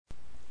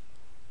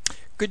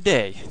Good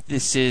day.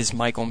 This is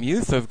Michael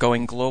Muth of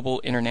Going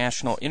Global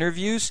International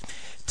Interviews.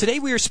 Today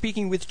we are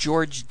speaking with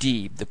George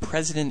Deeb, the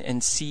President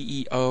and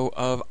CEO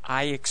of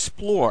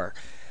iExplore.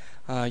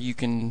 You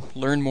can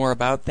learn more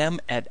about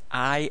them at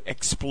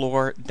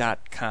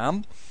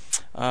iExplore.com.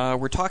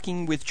 We're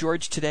talking with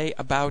George today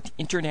about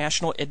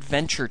international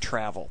adventure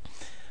travel.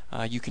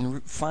 You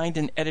can find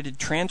an edited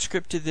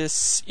transcript of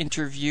this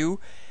interview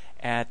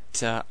at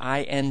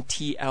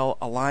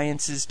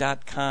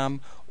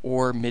intlalliances.com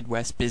or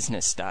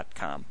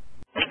midwestbusiness.com.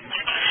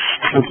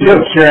 Okay,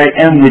 here I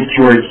am with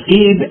George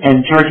Deeb,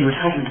 and George, I was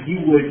hoping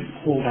you would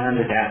hold on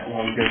to that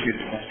while we go through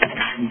the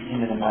questions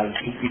into the mic.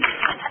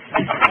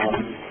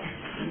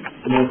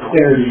 The more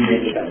clarity you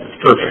get together.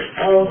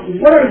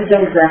 Perfect. What are the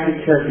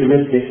demographic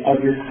characteristics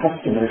of your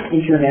customers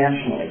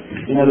internationally?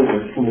 In other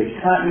words, from which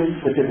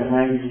continents, what different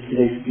languages do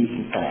they speak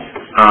and so on?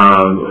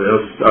 I'm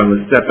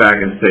going to step back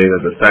and say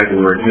that the fact that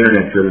we're an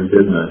internet-driven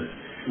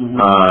business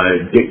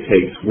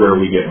dictates where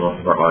we get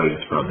most of our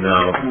audience from.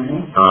 Now,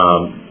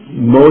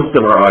 most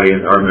of our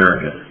audience are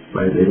Americans,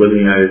 right? They live in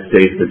the United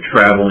States, they're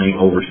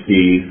traveling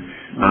overseas.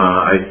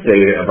 I'd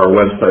say of our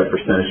website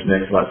percentage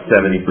mix, about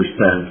 70%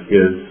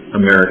 is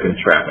American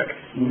traffic.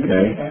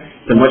 Okay?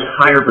 So a much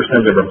higher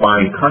percentage of our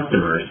buying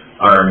customers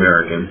are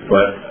Americans,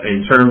 but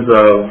in terms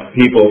of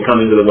people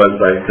coming to the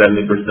website,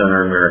 70%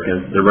 are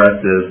Americans. The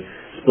rest is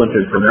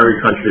splintered from every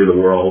country of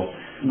the world.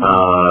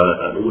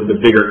 The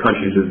bigger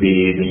countries would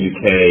be the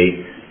UK,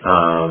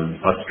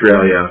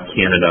 Australia,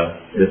 Canada,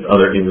 just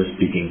other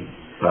English-speaking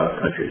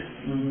countries.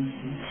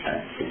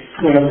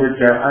 So in other words,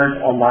 there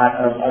aren't a lot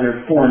of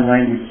other foreign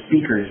language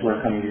speakers who are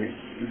coming to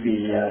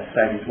the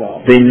site as well.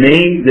 They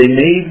may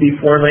be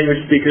foreign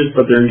language speakers,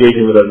 but they're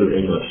engaging with us with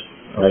English.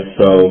 Right?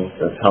 So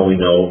that's how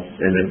we know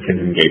and then can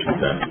engage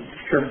with them.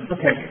 Sure.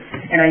 Okay.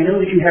 And I know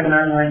that you have an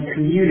online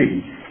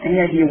community. Any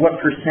idea what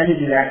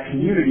percentage of that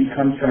community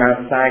comes from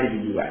outside of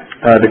the U.S.?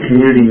 The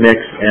community mix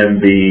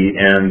and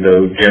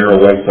the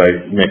general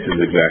website mix is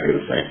exactly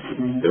the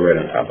same. They're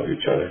right on top of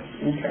each other.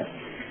 Okay.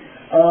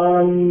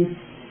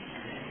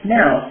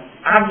 Now,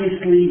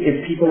 obviously,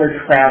 if people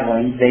are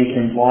traveling, they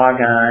can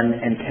log on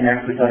and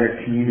connect with other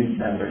community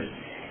members.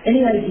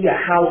 Any idea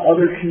how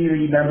other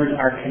community members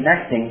are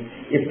connecting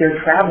if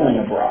they're traveling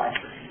abroad?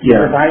 Do you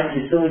provide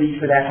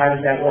facilities for that? How does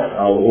that work?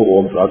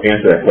 I'll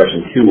answer that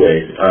question two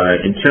ways.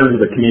 In terms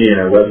of the community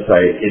on our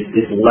website,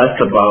 it's less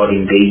about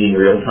engaging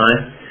real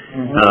time.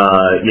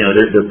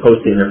 They're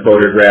posting their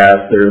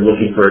photographs, they're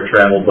looking for a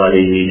travel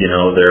buddy,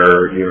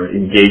 they're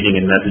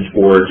engaging in message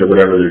boards or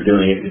whatever they're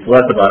doing. It's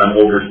less about I'm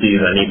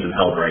overseas, I need some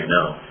help right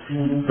now.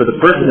 For the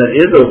person that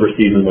is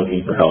overseas and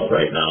looking for help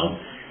right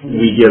now,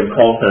 we give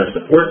call center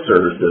support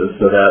services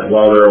so that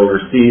while they're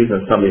overseas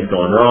and something's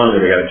going wrong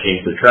or they got to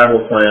change their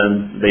travel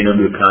plans, they know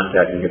who to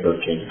contact and get those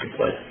changes in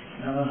place.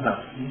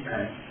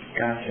 Okay,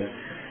 gotcha.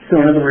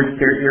 So in other words,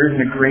 there isn't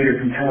a greater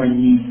compelling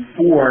need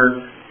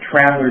for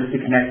travelers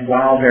to connect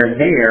while they're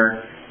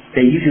there.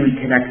 They usually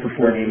connect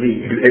before they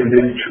leave.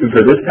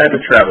 For this type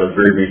of travel, it's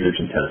very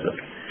research intensive.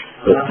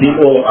 So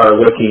people are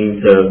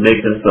looking to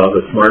make themselves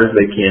as smart as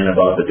they can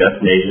about the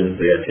destinations,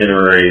 the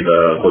itinerary,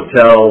 the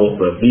hotels,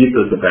 the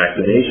visas, the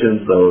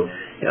vaccinations, so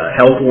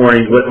health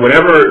warnings,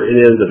 whatever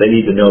it is that they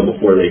need to know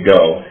before they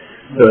go,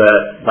 so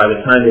that by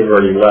the time they've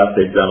already left,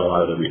 they've done a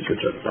lot of the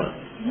research up front.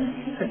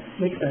 Okay,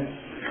 makes sense.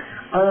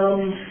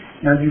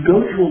 Now, you go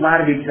to a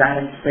lot of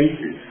exotic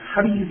places. How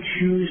do you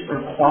choose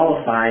or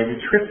qualify the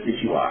trips that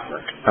you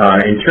offer?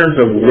 In terms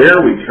of where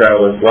we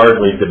travel, it's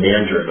largely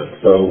demand-driven.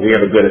 So we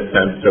have a good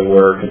sense of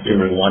where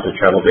consumers want to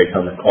travel based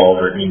on the calls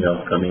or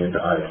emails coming into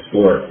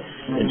iExplore.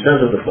 In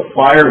terms of the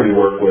supplier we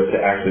work with to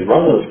actually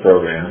run those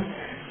programs,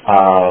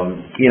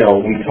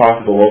 we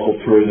talk to the local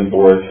tourism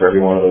boards for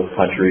every one of those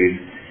countries.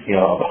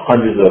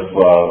 Hundreds of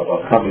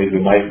companies we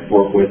might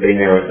work with, they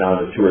narrow it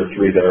down to 2 or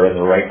 3 that are in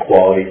the right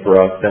quality for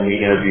us. Then we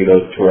interview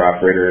those tour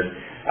operators,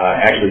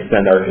 actually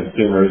send our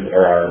consumers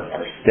or our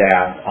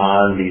staff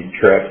on these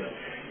trips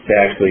to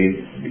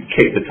actually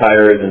kick the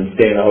tires and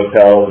stay in the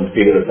hotels and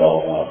see what it's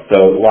all about.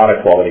 So a lot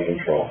of quality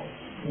control.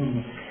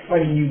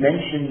 Well, you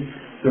mentioned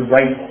the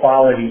right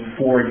quality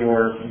for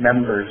your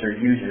members or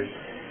users.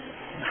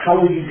 How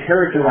would you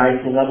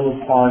characterize the level of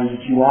quality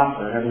that you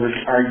offer? In other words,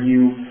 are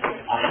you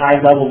a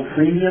high-level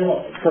premium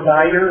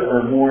provider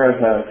or more of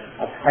a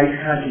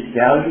price-conscious,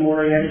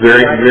 value-oriented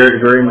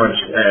provider? Very much.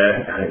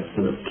 I'm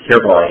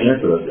careful how I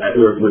answer this.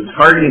 We're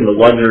targeting the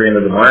luxury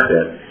end of the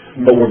market,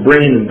 but we're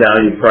bringing them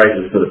value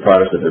prices for the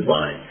products that they're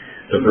buying.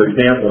 So, for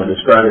example, in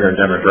describing our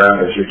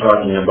demographics, you're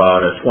talking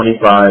about a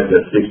 25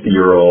 to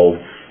 60-year-old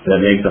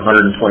that makes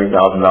 $120,000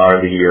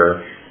 a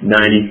year. 95%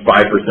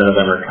 of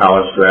them are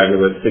college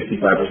graduates,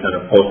 65%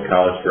 are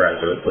post-college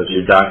graduates. So it's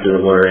your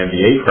doctor, lawyer,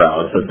 MBA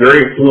crowd. So a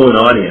very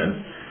affluent audience.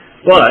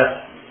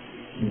 But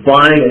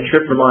buying a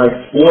trip from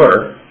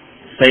iExplore,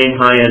 same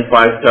high-end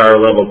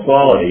 5-star level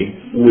quality,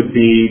 would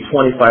be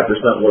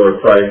 25% lower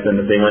price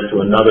than if they went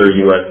to another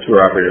U.S.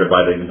 tour operator to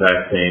buy the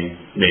exact same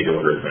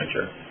made-to-order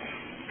adventure.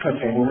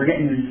 Okay, well, we're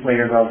getting to this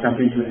later, but I'll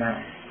jump into it now.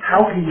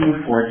 How can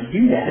you afford to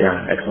do that?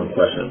 Yeah, excellent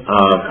question.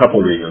 A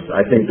couple reasons.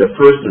 I think the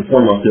first and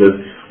foremost is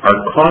our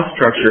cost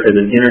structure as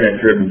an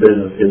internet-driven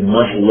business is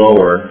much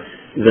lower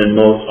than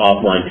most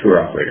offline tour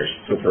operators.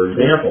 So, for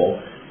example,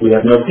 we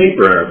have no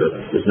paper in our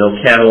business. There's no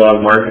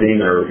catalog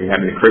marketing, or you're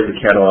having to create the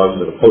catalogs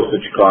with a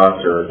postage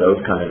cost or those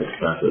kind of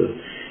expenses.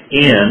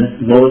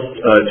 And most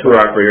tour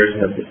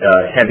operators have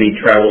heavy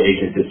travel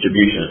agent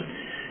distribution.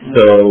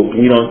 So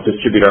we don't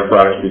distribute our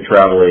products through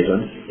travel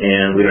agents,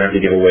 and we don't have to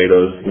give away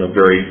those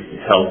very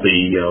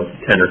healthy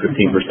 10 or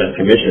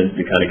 15% commissions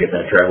to kind of get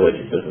that travel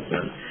agent business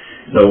in.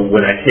 So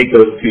when I take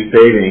those two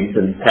savings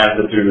and pass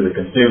it through to the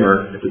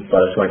consumer, it's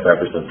about a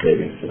 25%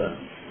 savings to them.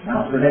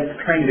 Wow, so that's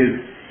kind of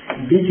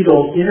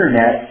digital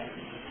internet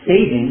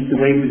savings the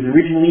way it was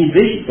originally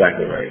envisioned.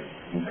 Exactly right.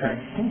 Okay,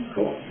 that's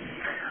cool.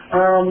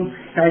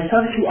 And I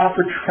saw that you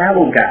offer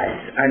travel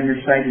guides on your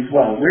site as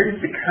well. Where does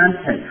the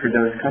content for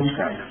those come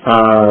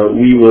from?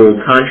 We will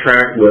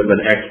contract with an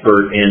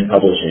expert in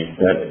publishing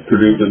that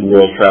produces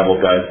world travel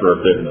guides for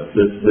our business.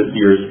 This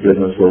year's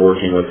business, we're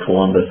working with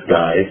Columbus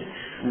Guides.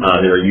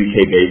 They're a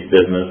UK-based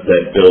business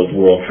that builds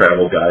world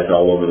travel guides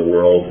all over the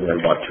world. We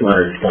have about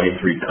 223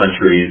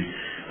 countries,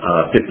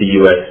 50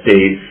 U.S.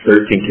 states,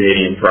 13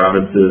 Canadian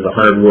provinces,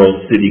 100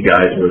 world city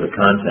guides worth of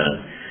content.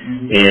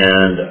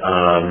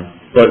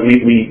 And but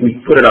we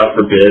put it out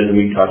for bid, and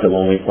we talk to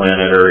Lonely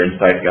Planet or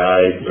Insight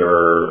Guides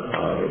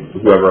or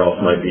whoever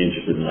else might be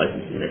interested in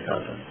licensing their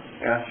content.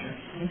 Gotcha.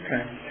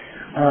 Okay.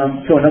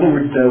 So in other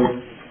words, though,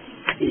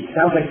 it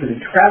sounds like for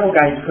the travel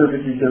guide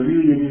purposes, there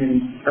really isn't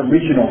any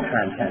original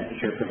content that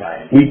you're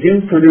providing. We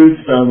do produce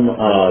some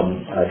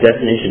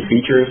destination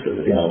features.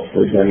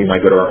 For example, you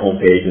might go to our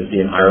homepage and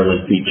see an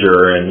Ireland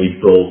feature, and we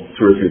build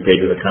 2 or 3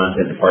 pages of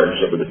content in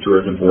partnership with the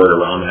tourism board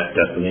around that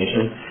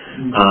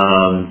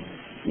destination.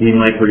 We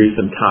might produce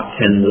some top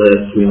 10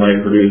 lists. We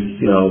might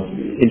produce,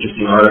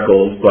 interesting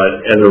articles.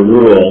 But as a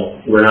rule,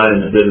 we're not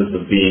in the business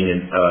of being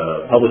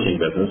a publishing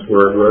business.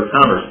 We're a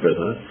commerce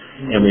business,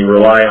 and we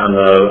rely on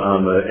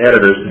the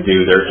editors to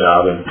do their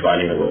job in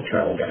providing the world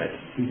travel guide.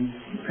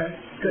 Okay,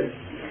 good.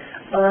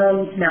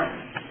 Now,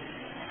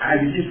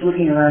 I was just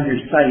looking around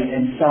your site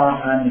and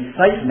saw on the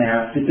site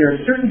map that there are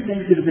certain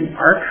things that have been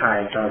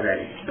archived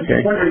already. I'm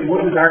just wondering what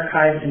was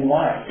archived and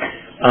why.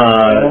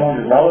 No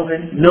longer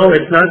relevant? No,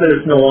 it's not that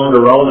it's no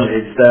longer relevant.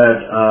 It's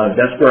that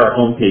that's where our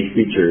homepage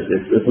features.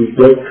 If we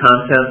build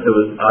content that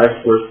was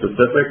iExplore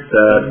specific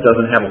that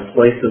doesn't have a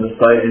place in the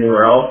site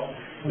anywhere else,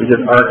 we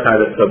just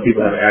archive it so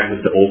people have access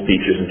to old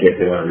features in case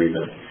they want to read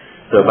them.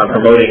 So if I'm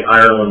promoting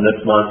Ireland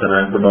this month and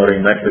I'm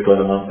promoting Mexico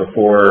the month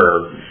before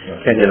or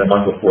Kenya the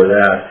month before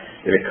that,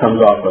 if it comes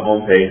off the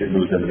homepage, it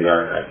moves into the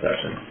archive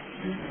section.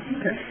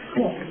 Okay,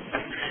 cool.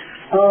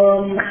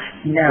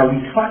 Now,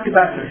 we talked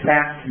about the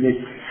fact that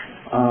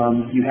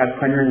you have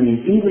primarily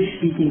an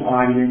English-speaking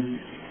audience,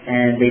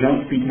 and they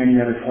don't speak many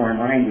other foreign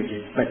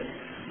languages. But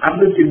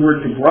I've lived and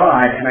worked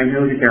abroad, and I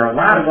know that there are a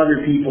lot of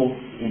other people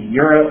in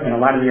Europe and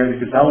a lot of the other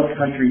developed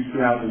countries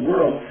throughout the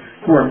world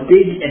who are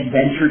big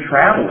adventure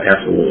travelers.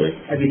 Absolutely.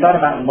 Have you thought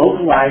about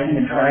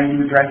localizing and trying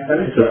to address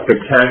those? It's a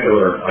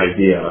spectacular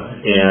idea,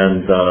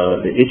 and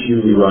the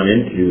issue we run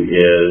into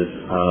is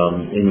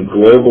in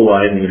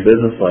globalizing a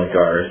business like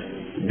ours,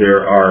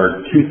 there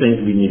are 2 things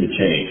we need to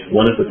change.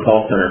 One is the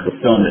call center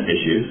fulfillment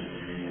issues,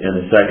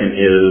 and the second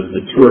is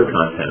the tour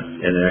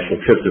content and the actual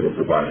trips that we're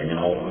providing. And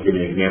I'll give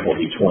you an example of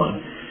each one.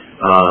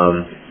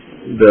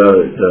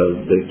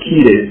 The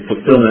key to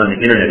fulfillment on the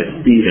internet is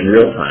speed in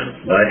real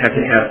time. But I have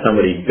to have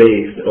somebody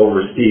based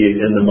overseas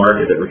in the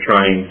market that we're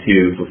trying to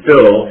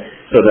fulfill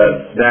so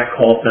that that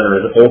call center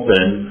is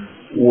open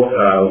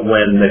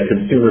when the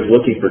consumers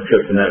looking for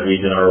trips in that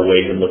region are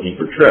awake and looking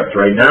for trips.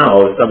 Right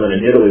now, if someone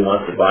in Italy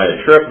wants to buy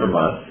a trip from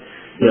us,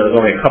 there's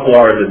only a couple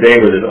hours a day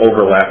where there's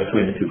overlap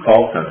between the 2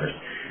 call centers.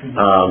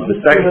 The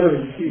second,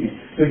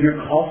 so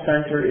your call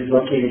center is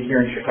located here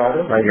in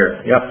Chicago? Right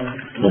here. Yep.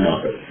 Home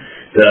office.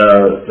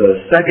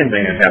 The second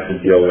thing I have to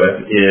deal with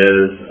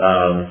is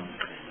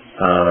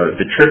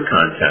the trip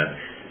content.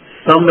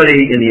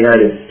 Somebody in the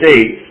United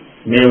States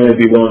may only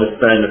be willing to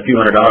spend a few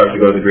 $100s to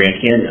go to the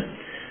Grand Canyon.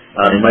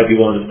 They might be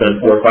willing to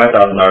spend $4,000 or $5,000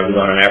 to go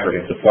on an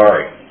African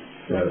safari.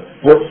 The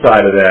flip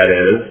side of that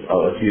is,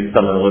 let's use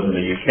someone who lives in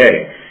the UK.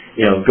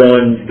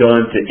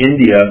 Going to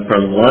India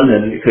from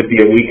London, it could be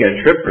a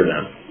weekend trip for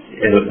them,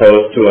 as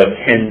opposed to a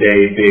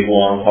 10-day big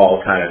long haul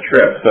kind of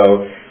trip.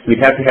 So we'd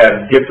have to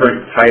have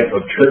different type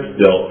of trips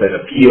built that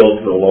appeal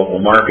to the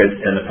local markets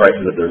and the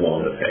prices that they're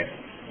willing to pay.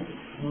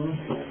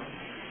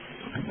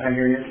 I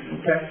hear you.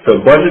 Okay.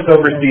 So budgets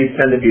overseas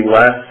tend to be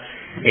less,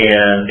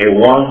 and a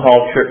long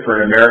haul trip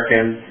for an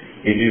American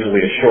is usually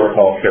a short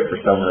haul trip for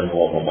someone in the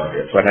local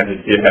market. So I'd have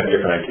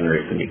different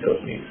itineraries to meet those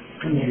needs.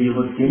 Have you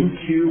looked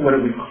into what it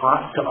would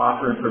cost to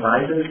offer and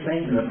provide those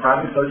things and the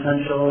profit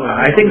potential?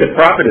 I think the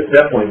profit is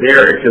definitely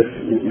there. It's just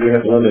we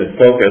have limited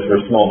focus.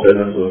 We're a small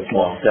business with a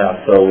small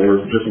staff, so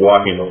we're just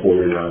walking before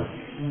we run.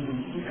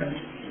 Okay.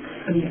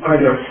 I mean, are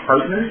there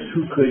partners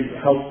who could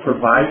help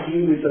provide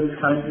you with those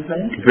kinds of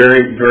things?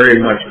 Very, very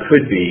much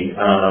could be.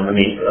 I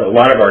mean, a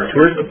lot of our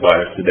tour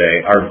suppliers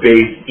today are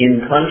based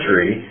in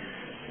country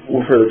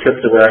for the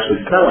trips that we're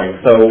actually selling.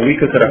 So we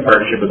could set up a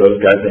partnership with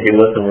those guys and say, hey,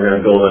 listen, we're going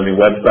to build a new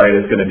website.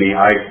 It's going to be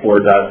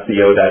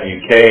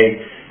iexplore.co.uk.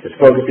 It's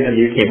focusing on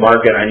the UK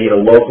market. I need a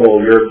local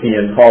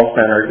European call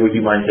center. Would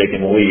you mind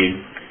taking the lead?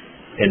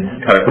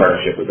 And cut a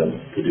partnership with them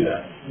to do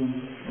that.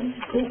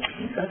 Cool.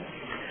 Okay.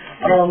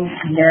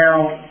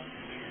 Now,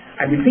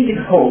 I would think and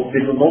hope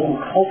that the local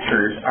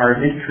cultures are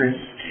of interest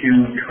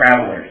to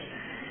travelers.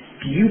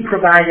 Do you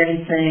provide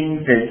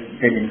anything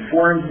that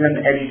informs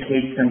them,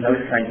 educates them,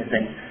 those kinds of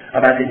things,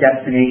 about the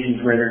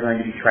destinations where they're going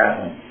to be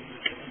traveling?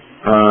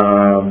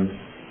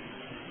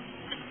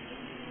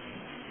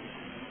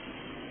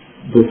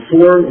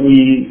 Before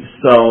we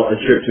sell a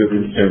trip to a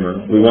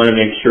consumer, we want to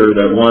make sure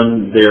that,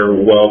 one, they're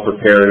well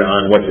prepared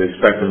on what to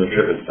expect from the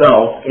trip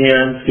itself,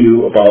 and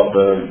two, about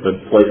the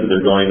places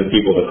they're going, the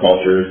people, the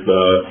cultures,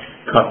 the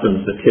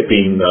customs, the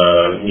tipping,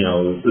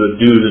 the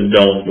do's and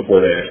don'ts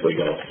before they actually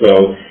go.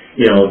 So,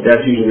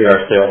 that's usually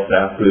our sales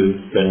staff who's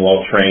been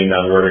well trained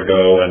on where to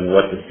go and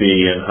what to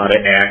see and how to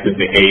act and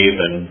behave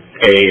and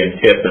pay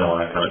and tip and all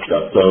that kind of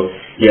stuff. So,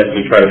 yes,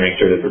 we try to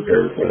make sure they're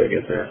prepared before they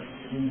get there.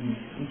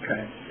 Mm-hmm.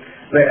 Okay.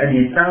 But, I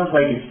mean, it sounds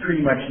like it's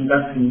pretty much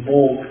nuts and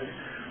bolts.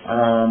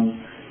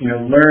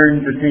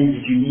 Learn the things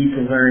that you need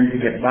to learn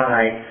to get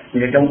by.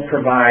 Don't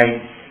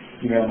provide,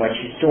 much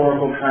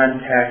historical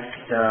context.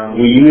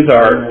 We use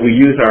our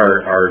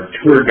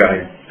tour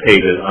guide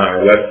pages on our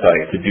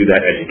website to do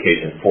that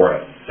education for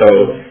us.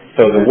 So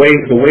the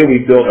way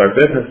we built our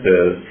business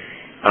is,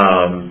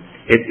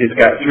 it's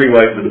got three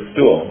legs of the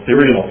stool. It's the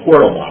original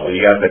portal model.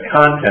 You got the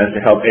content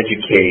to help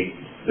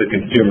educate the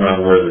consumer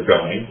on where they're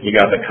going. You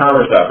got the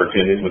commerce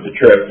opportunities with the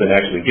trips and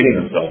actually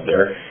getting themselves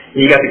there. And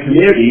you got the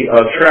community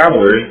of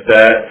travelers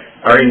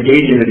that are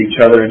engaging with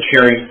each other and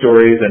sharing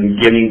stories and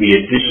getting the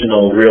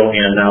additional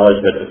real-hand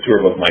knowledge that the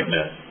tour book might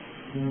miss.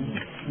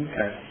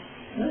 Okay.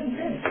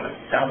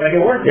 Sounds like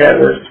it works. Yeah, it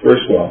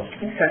works well.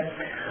 Okay.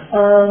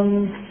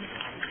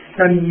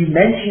 Now, you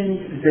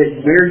mentioned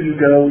that where you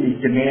go is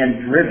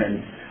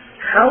demand-driven.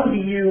 How do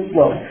you,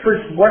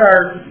 first, what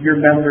are your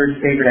members'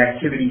 favorite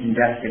activities and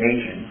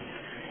destinations?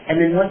 And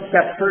then one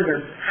step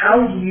further,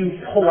 how do you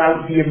pull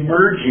out the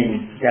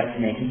emerging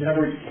destinations? In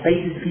other words,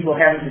 places people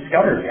haven't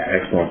discovered yet.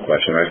 Excellent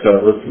question. All right, so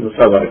let's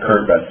talk about the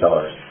current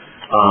bestsellers.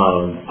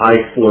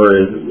 iExplore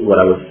is what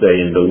I would say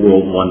in the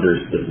world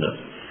wonders business.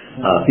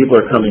 People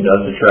are coming to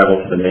us to travel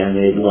to the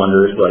man-made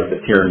wonders like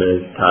the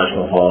pyramids, Taj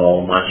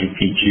Mahal, Machu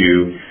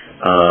Picchu,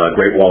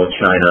 Great Wall of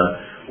China,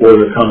 or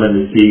they're coming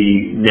to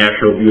see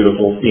natural,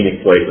 beautiful,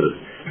 scenic places.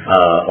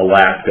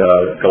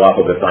 Alaska,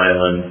 Galapagos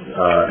Islands,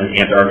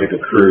 an Antarctica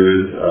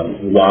cruise,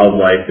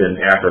 wildlife in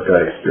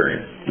Africa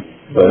experience.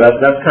 So that's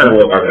kind of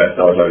what our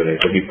bestsellers are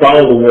today. So if you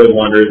follow the world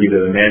wonders,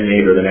 either the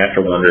man-made or the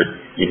natural wonders,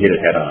 you hit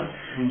it head on.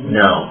 Mm-hmm.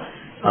 Now,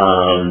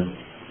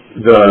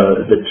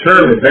 the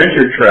term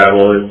adventure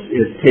travel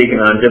is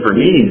taken on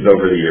different meanings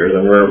over the years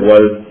than where it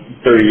was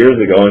 30 years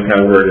ago and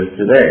kind of where it is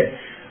today.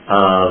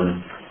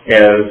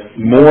 As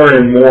more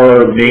and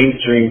more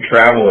mainstream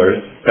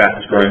travelers,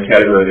 fastest growing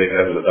category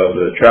of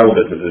the travel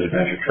business is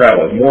adventure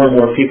travel. As more and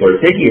more people are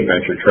taking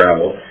adventure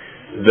travel,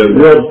 the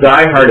real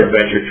diehard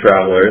adventure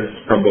travelers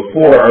from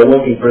before are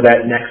looking for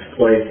that next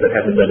place that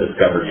hasn't been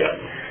discovered yet.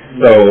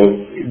 So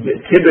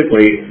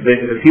typically,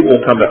 the people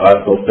will come to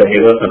us, they'll say,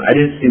 hey, listen, I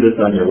didn't see this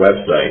on your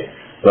website,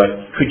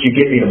 but could you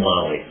get me to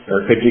Mali?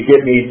 Or could you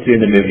get me to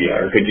Namibia?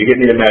 Or could you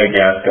get me to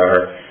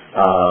Madagascar?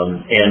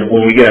 And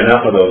when we get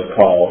enough of those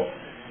calls,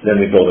 then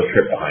we build a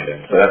trip behind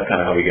it. So that's kind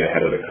of how we get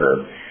ahead of the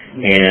curve.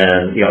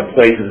 And,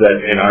 places that,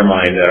 in our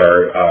mind, that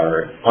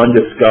are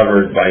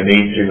undiscovered by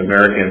mainstream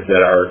Americans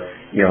that are,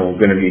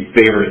 going to be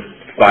favorites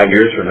 5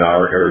 years from now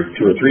or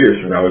 2 or 3 years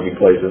from now would be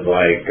places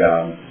like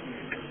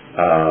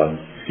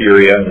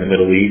Syria in the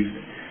Middle East,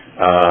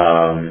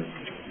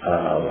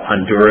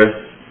 Honduras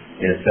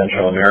in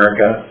Central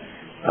America.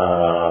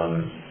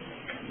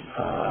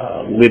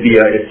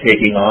 Libya is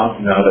taking off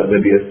now that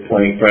Libya is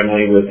playing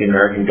friendly with the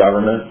American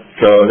government.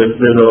 So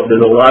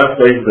there's a lot of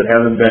places that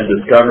haven't been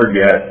discovered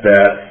yet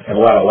that have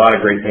a lot of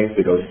great things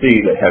to go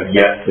see that have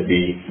yet to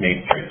be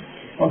mainstream.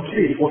 I'm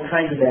curious, what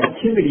kinds of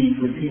activities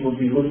would people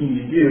be looking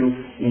to do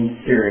in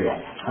Syria,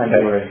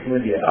 Honduras,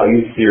 Libya? I'll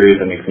use Syria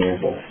as an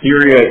example.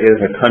 Syria is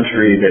a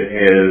country that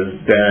has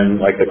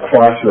been like the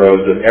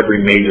crossroads of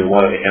every major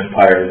one of the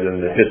empires in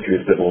the history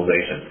of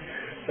civilization.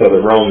 So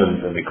the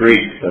Romans and the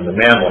Greeks and the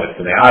Mamluks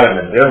and the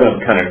Ottomans,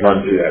 everyone kind of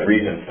run through that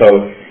region.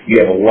 So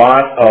you have a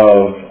lot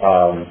of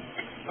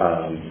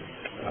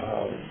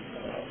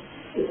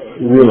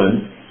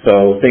ruins.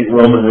 So think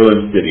Roman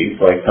ruined cities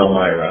like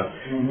Palmyra.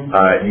 Mm-hmm.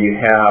 You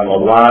have a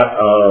lot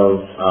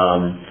of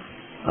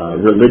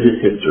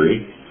religious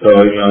history.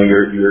 So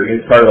you're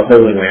in part of the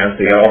Holy Land.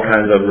 So you have all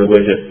kinds of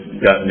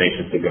religious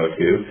destinations to go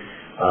to.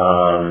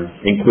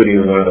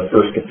 Including one of the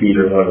first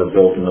cathedrals ever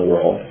built in the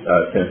world,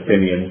 St.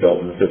 Simeon,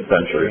 built in the 5th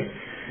century.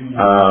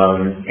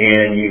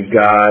 And you've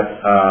got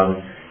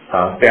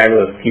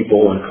fabulous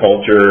people and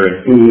culture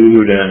and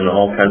food and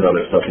all kinds of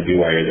other stuff to do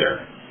while you're there.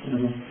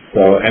 Mm-hmm.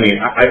 So, I mean,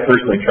 I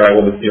personally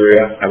traveled to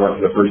Syria. I went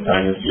for the first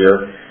time this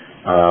year.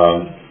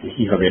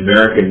 The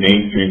American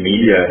mainstream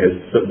media has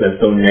been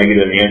so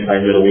negative,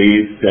 anti-Middle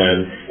East and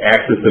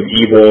axis of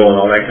evil and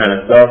all that kind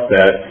of stuff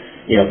that,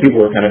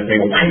 people were kind of saying,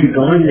 well, why are you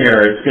going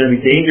there? It's going to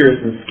be dangerous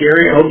and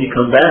scary. I hope you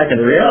come back. And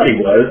the reality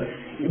was,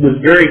 it was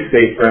a very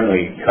safe,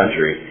 friendly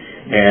country.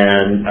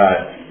 And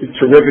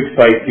terrific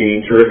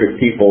sightseeing, terrific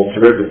people,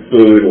 terrific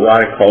food, a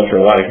lot of culture,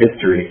 a lot of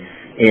history.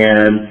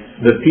 And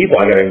the people,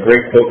 I got a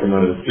great quote from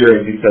one of the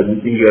Syrians.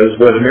 He goes,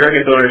 what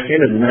Americans don't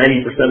understand is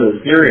 90% of the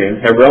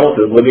Syrians have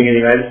relatives living in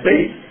the United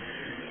States,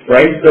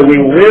 right? So we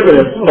live and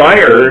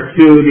aspire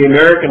to the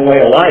American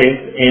way of life,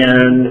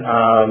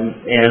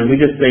 and we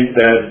just think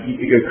that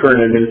the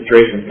current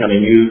administration kind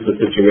of used the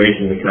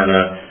situation to kind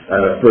of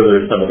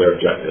further some of their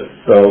objectives.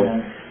 So,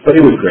 but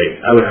it was great.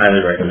 I would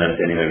highly recommend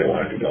it to anybody that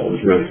wanted to go. It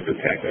was really a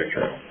spectacular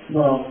trip.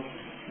 Well,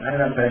 I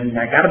don't know, but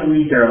I got to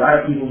believe there are a lot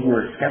of people who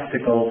are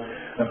skeptical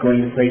of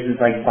going to places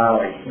like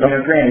Bali.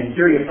 Granted,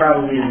 Syria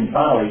probably isn't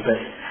Bali, but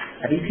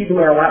I think people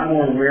are a lot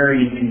more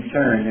wary and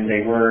concerned than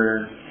they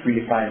were 3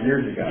 to 5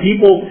 years ago.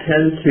 People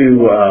tend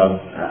to,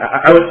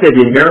 I would say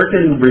the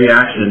American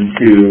reaction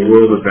to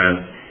world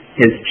events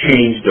has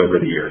changed over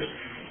the years.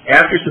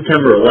 After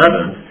September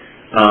 11th,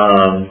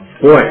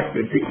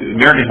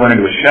 Americans went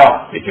into a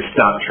shell. They just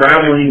stopped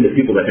traveling. The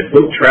people that had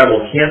booked travel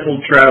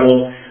canceled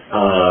travel.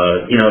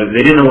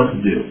 They didn't know what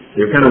to do.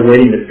 They were kind of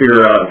waiting to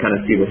figure out and kind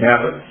of see what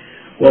happened.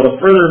 Well, the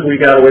further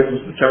we got away from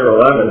September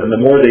 11th, and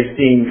the more they've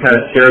seen kind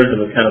of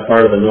terrorism as kind of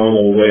part of the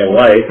normal way of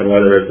life, and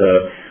whether it's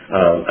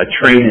a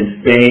train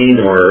in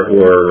Spain or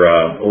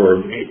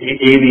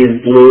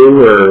avian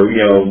flu or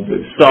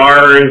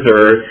SARS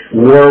or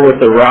war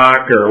with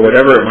Iraq or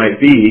whatever it might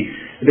be,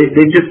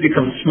 they just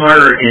become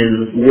smarter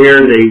in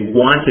where they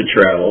want to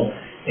travel,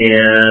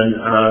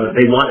 and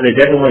they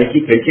definitely want to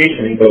keep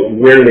vacationing, but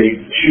where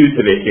they choose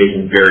to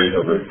vacation varies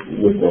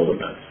with world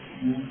events.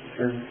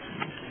 Sure.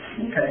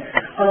 Okay.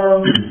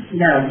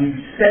 Now, you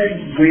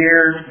said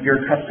where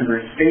your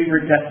customers'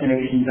 favorite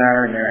destinations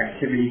are and their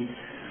activities.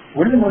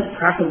 What are the most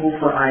profitable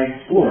for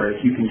iExplore,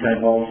 if you can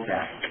divulge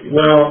that?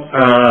 Well,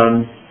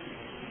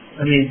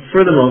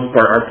 for the most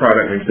part, our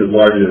product mix is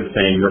largely the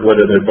same.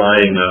 Whether they're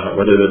buying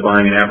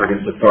an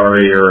African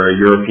safari or a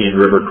European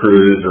river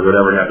cruise or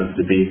whatever it happens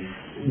to be,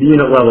 the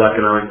unit level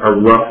economics are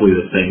roughly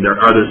the same. There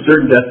are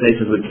certain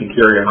destinations that can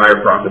carry a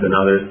higher profit than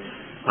others.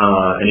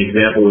 An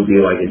example would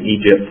be like in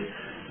Egypt.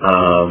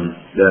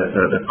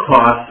 The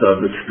cost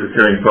of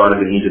procuring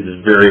product in Egypt is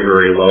very,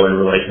 very low in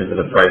relation to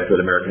the price that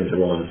Americans are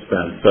willing to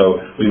spend.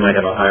 So we might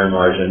have a higher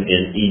margin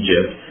in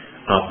Egypt.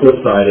 Flip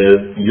side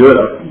is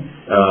Europe.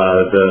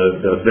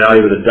 The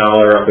value of the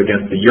dollar up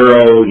against the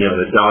euro.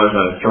 The dollar's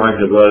not as strong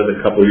as it was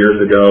a couple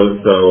years ago.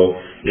 So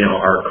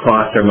our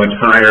costs are much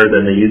higher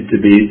than they used to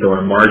be. So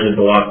our margin's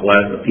a lot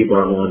less, but people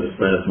aren't willing to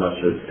spend as much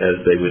as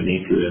they would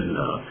need to in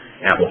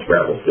apples for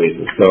apples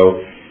basis.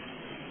 So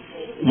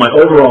my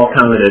overall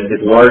comment is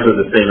it's largely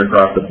the same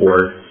across the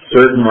board.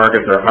 Certain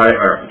markets are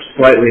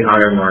slightly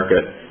higher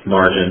market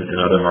margin, and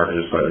other markets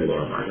are slightly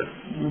lower margin.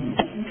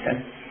 Okay.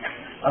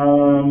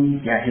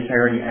 I guess I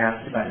already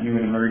asked about new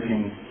and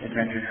emerging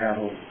adventure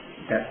travel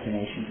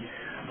destinations.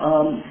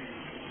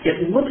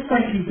 It looks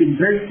like you've been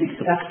very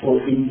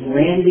successful in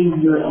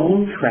branding your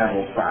own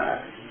travel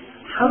products.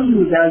 How do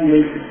you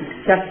evaluate the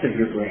success of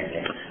your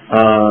branding?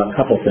 A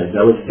couple things.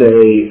 I would say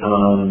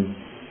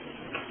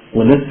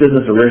when this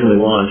business originally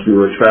launched, we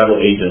were a travel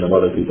agent of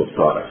other people's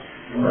products,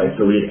 right?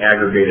 So we had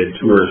aggregated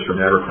tours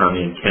from Abercrombie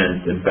and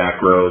Kent and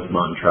Backroads,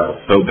 Mountain Travel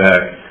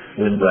Sobek,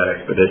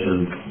 Lindblad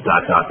Expeditions, ...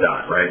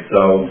 right?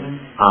 So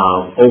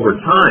over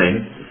time,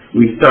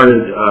 we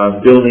started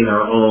building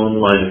our own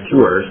line of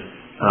tours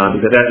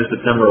because after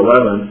September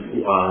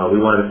 11th,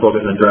 we wanted to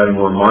focus on driving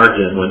more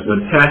margin.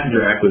 When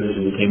passenger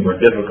acquisition became more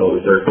difficult,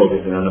 we started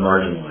focusing on the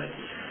margin line.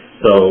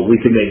 So we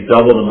could make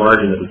double the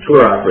margin as a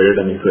tour operator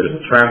than we could as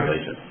a travel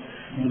agent.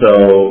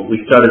 So we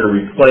started to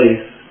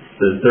replace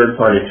the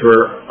third-party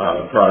tour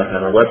product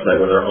on our website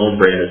with our own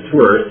branded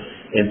tours,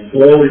 and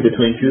slowly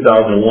between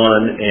 2001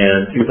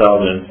 and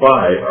 2005,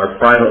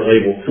 our private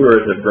label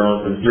tours have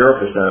grown from 0%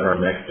 of our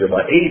mix to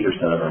about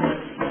 80% of our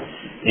mix.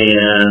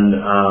 And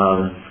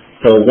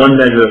so one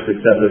measure of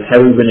success is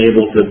have we been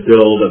able to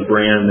build a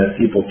brand that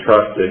people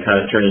trust to kind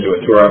of turn into a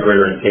tour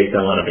operator and take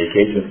them on a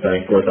vacation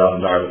spending $4,000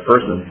 a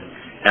person?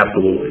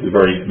 Absolutely.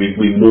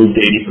 We've moved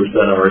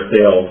 80% of our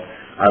sales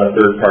out of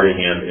third-party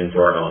hands into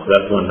our own. So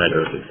that's one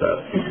measure of success.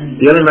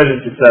 The other measure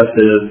of success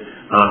is,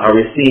 are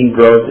we seeing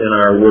growth in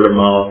our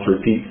word-of-mouth,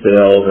 repeat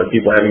sales? Are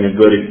people having a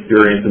good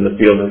experience in the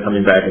field and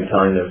coming back and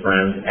telling their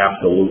friends?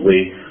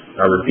 Absolutely.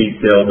 Our repeat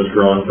sales has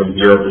grown from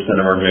 0%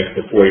 of our mix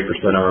to 40%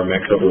 of our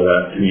mix over the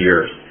last 2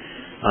 years.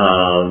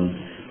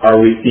 Are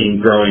we seeing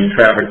growing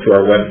traffic to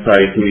our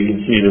website? Do we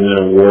continue to win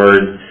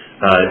awards?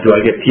 Do I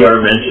get PR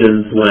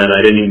mentions when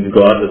I didn't even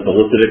go out to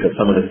solicit it because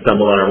someone had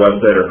stumbled on our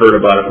website or heard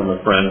about it from a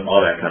friend?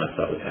 All that kind of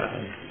stuff is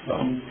happening. So.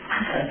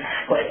 Okay.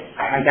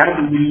 I got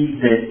to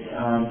believe that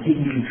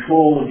taking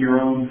control of your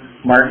own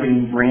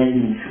marketing,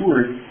 branding, and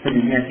tours has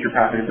enhanced your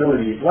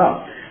profitability as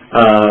well.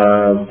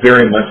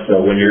 Very much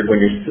so. When you're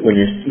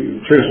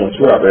traditional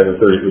tour operator,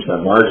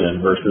 30%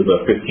 margin versus a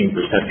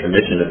 15%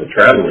 commission as a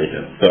travel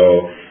agent.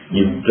 So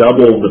you've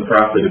doubled the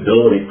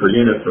profitability per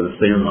unit for the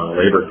same amount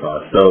of labor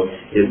cost. So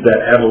it's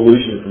that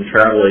evolution from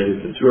travel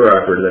agent to tour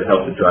operator that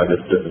helps to drive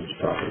this business to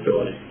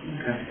profitability.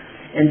 Okay.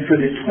 And for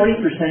the 20%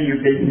 of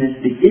your business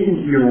that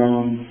isn't your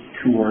own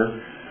tour,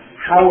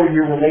 how are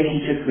your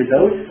relationships with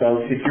those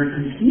folks if you're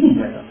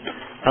competing with them?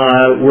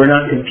 We're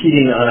not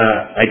competing on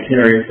a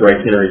itinerary for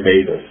itinerary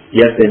basis.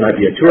 Yes, they might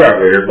be a tour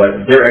operator,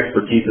 but their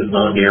expertise is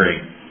mountaineering,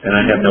 and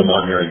I have no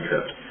mountaineering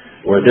trips.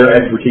 Or their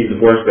expertise is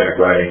horseback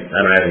riding, I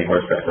don't have any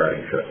horseback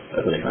riding trips,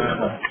 as an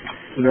example.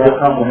 So they're all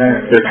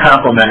complementary. They're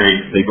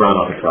complementary. They run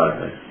off the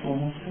product line.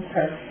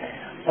 Okay.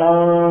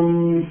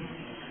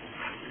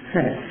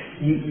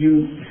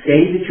 You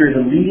say that you're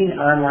the leading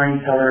online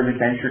seller of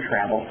adventure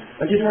travel.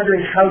 I'm just wondering,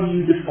 how do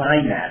you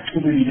define that?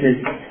 Simply because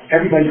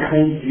everybody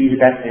claims to be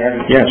the best at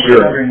everything. Yeah,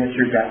 sure. I'm wondering what's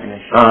your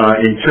definition.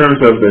 In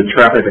terms of the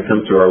traffic that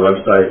comes to our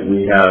website,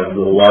 we have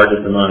the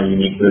largest amount of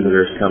unique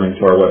visitors coming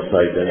to our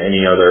website than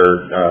any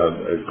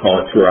other,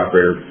 call it tour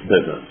operator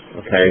business.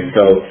 Okay,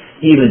 so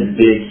even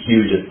big,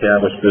 huge,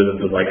 established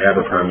businesses like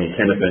Abercrombie and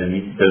Ken have been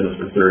in business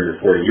for 30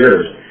 or 40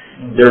 years.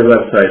 Their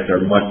websites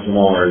are much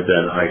smaller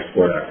than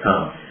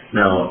iExplore.com.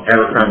 Now,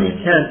 Abercrombie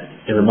 &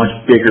 Kent is a much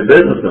bigger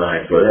business than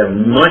iExplore. They have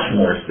much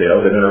more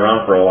sales. They've been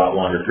around for a lot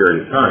longer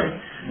period of time.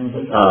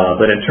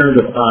 But in terms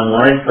of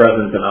online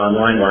presence and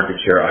online market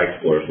share,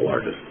 iExplore is the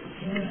largest.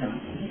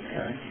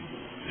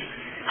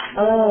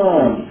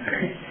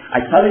 Okay. I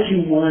saw that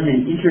you won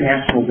an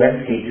International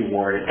Web Page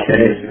Award a few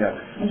years ago.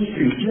 I'm just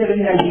curious, do you have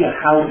any idea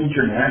how the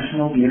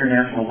International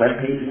Web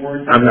Page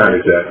Award? I'm not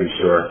exactly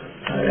sure.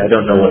 I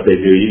don't know what they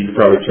do. You can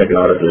probably check it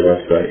out at their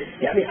website.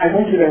 Yeah, I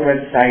went to their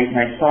website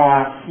and I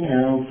saw,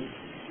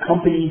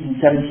 companies in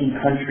 17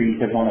 countries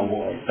have won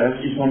awards. So I was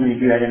just wondering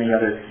if you had any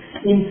other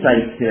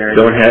insights there.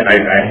 That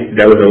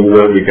was an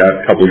award we got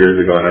a couple years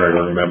ago, and I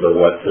don't remember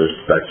what their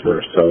specs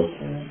were. So.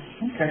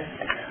 Okay.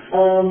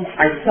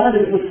 I saw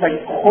that it looks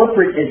like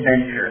corporate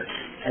adventure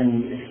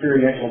and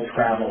experiential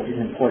travel is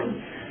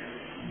important.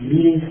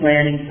 Meeting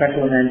planning,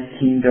 special events,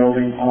 team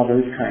building, all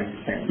those kinds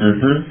of things.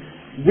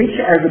 Mm-hmm. Which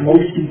are the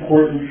most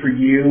important for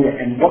you,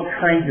 and what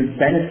kinds of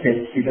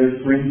benefits do those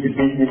bring to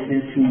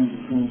businesses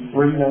who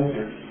bring those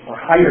or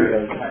hire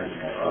those kinds of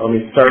things? Let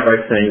me start by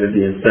saying that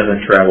the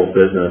incentive travel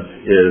business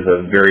is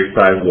a very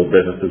sizable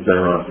business that's been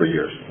around for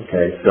years.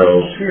 Okay, so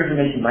just for your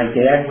information, my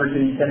dad worked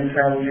in incentive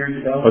travel years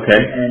ago. Okay,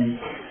 and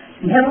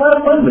we had a lot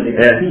of fun with it.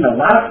 I've seen a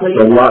lot of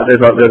places.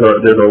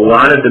 There's a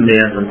lot of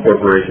demand from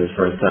corporations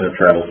for incentive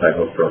travel type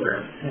of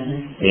programs.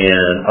 Mm-hmm.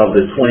 And of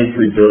the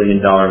 $23 billion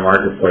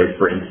marketplace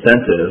for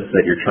incentives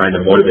that you're trying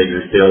to motivate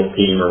your sales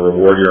team or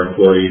reward your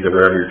employees or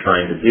whatever you're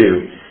trying to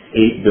do,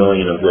 $8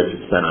 billion of which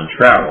is spent on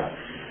travel.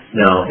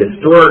 Now,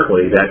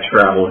 historically, that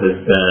travel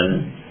has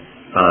been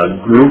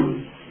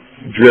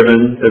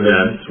group-driven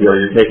events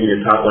where you're taking your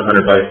top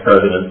 100 vice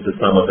presidents to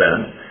some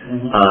event.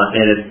 Mm-hmm.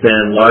 And it's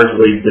been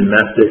largely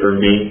domestic or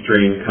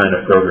mainstream kind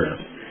of programs.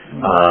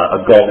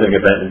 A golfing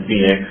event in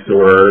Phoenix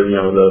or,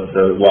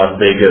 the Las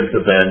Vegas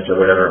event or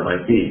whatever it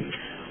might be.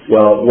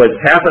 Well, what's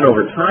happened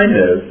over time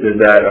is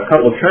that a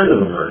couple of trends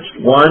have emerged.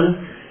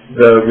 One,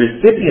 the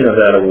recipient of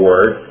that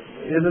award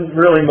isn't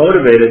really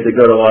motivated to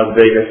go to Las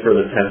Vegas for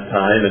the 10th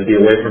time and be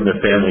away from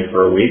their family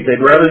for a week. They'd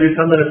rather do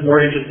something that's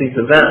more interesting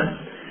to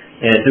them.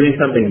 And doing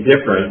something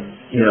different,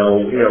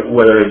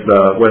 whether it's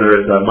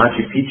a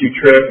Machu Picchu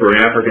trip or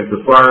an African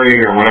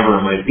safari or whatever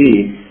it might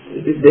be,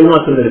 they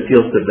want something that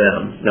appeals to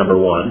them, number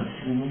one.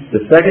 Mm-hmm.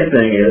 The second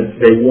thing is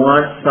they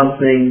want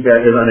something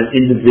that is on an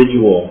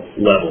individual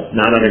level,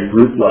 not on a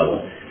group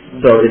level. Mm-hmm.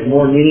 So it's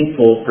more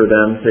meaningful for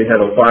them to have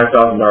a $5,000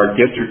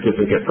 gift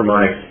certificate from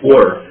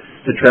iExplore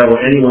to travel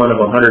any one of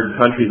 100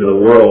 countries of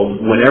the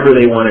world whenever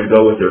they want to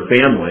go with their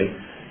family,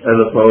 as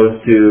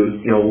opposed to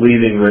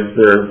leaving with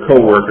their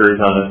coworkers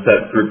on a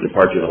set group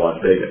departure to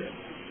Las Vegas.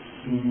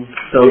 Mm-hmm.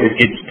 So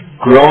it's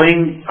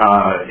growing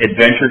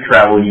adventure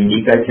travel,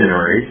 unique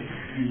itineraries,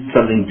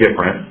 something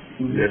different.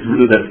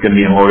 That's going to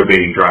be a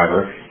motivating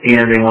driver,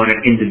 and they want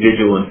an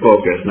individual in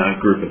focus,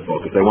 not group in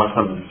focus. They want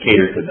something to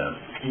cater to them.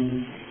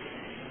 Mm-hmm.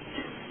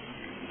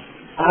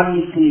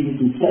 Obviously,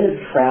 with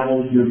incentive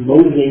travel, you're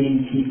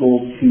motivating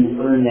people to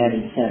earn that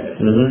incentive.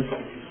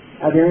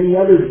 Mm-hmm. Are there any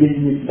other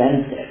business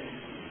benefits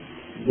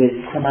that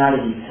come out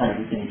of these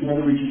kinds of things? In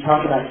other words, you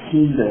talk about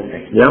team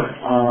building. Yep.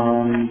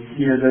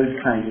 Those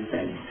kinds of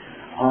things.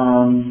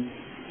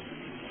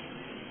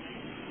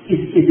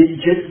 Is it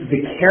just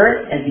the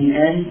carrot at the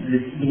end,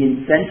 the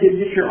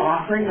incentive that you're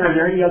offering, or are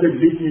there any other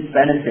business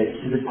benefits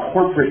to the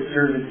corporate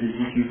services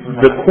that you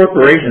provide? The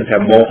corporations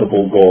have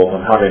multiple goals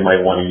on how they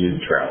might want to use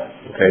travel.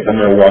 Okay, so I'm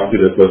going to walk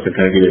through this list to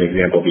kind of give you an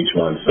example of each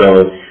one.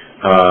 So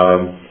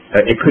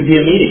it could be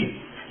a meeting,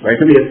 right?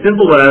 It could be as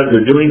simple as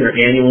they're doing their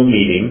annual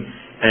meeting,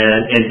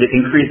 and to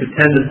increase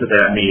attendance at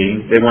that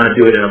meeting, they want to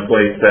do it in a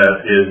place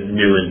that is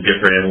new and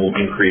different and will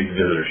increase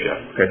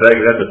visitorship. Okay, so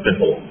that's a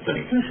simple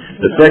thing.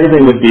 The second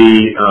thing would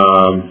be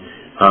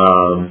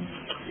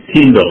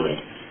team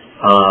building.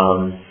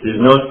 There's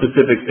no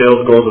specific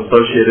sales goals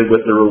associated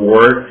with the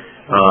reward.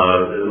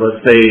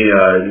 Let's say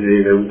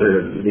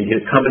the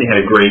company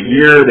had a great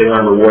year, they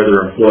want to reward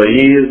their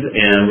employees,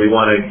 and we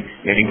want to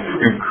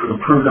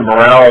improve the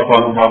morale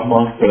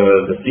amongst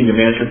the senior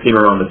management team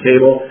around the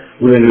table.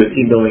 We're going to do a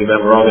team building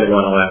event. We're all going to go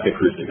on an Alaska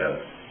cruise together.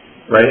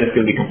 Right? It's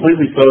going to be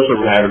completely social.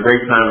 We're going to have a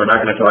great time. We're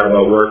not going to talk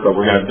about work, but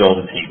we're going to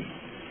build a team.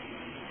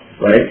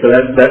 Right? So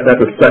that's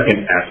a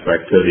second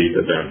aspect to these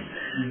events.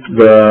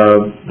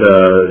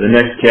 The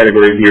next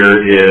category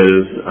here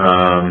is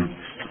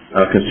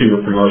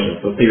consumer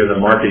promotion. So think of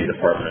the marketing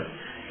department,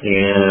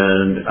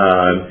 and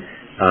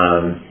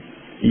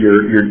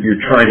you're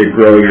trying to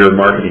grow your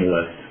marketing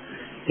list,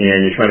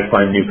 and you're trying to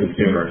find new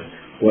consumers.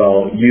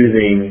 Well,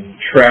 using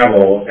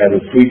travel as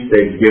a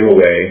sweepstakes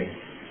giveaway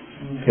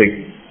to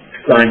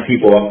sign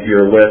people up to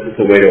your list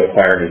is a way to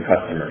acquire new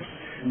customers.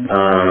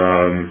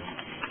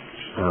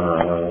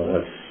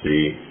 Let's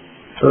see.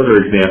 Those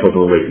are examples of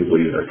the way people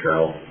use our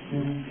travel.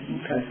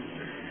 Okay.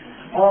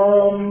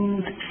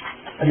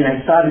 I mean,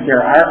 I saw that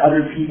there are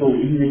other people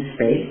in this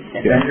space,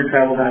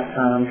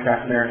 AdventureTravel.com,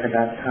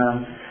 TrackAmerica.com.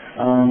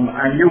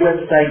 On your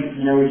website,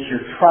 you know, it's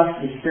your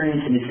trust,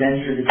 experience, and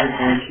adventure that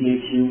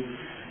differentiates you.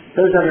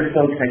 Those other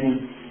folks, I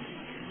think,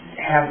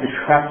 have the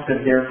trust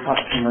of their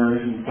customers.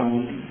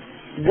 And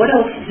what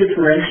else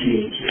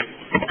differentiates you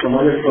from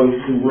other folks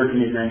who work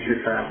in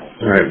adventure travel?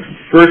 All right.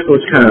 First,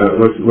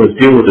 let's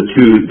deal with the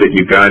two that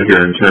you got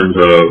here in terms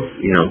of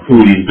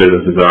who these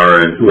businesses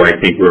are and who I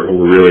think we're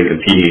really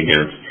competing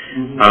against.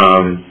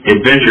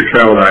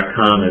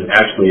 AdventureTravel.com is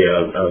actually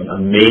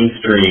a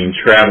mainstream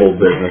travel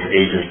business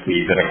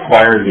agency that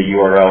acquired the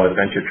URL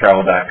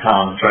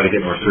AdventureTravel.com to try to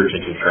get more search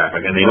engine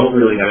traffic, and they don't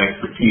really have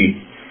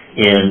expertise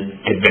in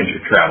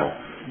adventure travel.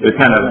 They're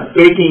kind of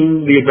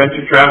faking the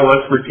adventure travel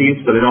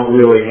expertise, but they don't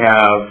really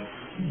have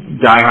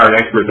diehard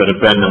experts that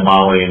have been to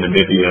Mali and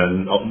Namibia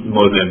and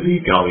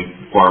Mozambique and all these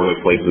faraway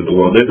places in the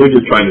world. They're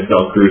just trying to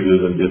sell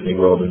cruises in Disney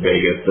World and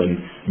Vegas and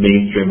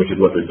mainstream, which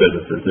is what their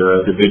business is. They're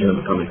a division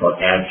of a company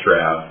called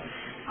AdTrav,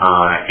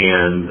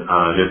 and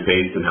they're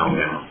based in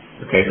Alabama.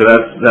 Okay, so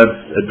that's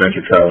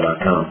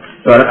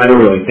AdventureTravel.com. So I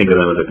don't really think of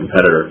them as a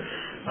competitor.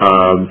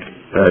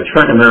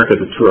 Trek America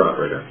is a tour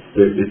operator.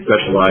 They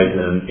specialize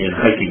in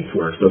hiking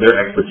tours, so their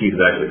expertise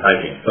is actually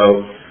hiking.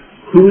 So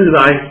who is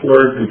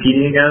iExplorer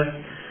competing against?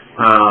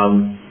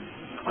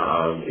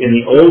 In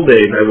the old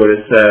days, I would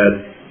have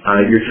said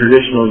your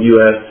traditional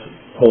U.S.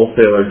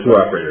 wholesaler tour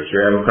operators,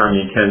 your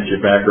Abercrombie & Kents, your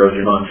Backroads,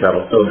 your Long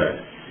Travel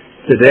Sobeck.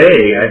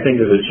 Today, I think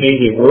there's a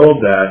changing world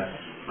that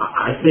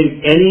I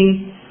think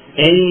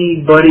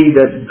anybody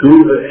that a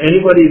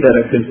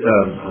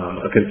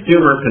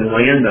consumer can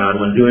land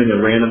on when doing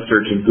a random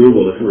search in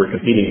Google is who we're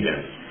competing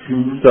against.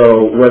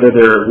 So whether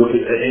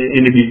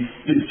and if you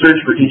search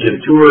for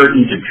Egypt tour,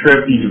 Egypt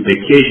trip, Egypt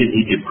vacation,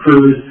 Egypt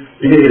cruise,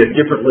 you're going to get a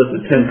different list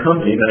of 10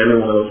 companies on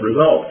every one of those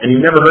results. And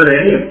you've never heard of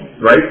any of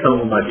them, right? Some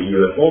of them might be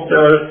U.S.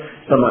 wholesalers,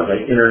 some might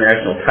be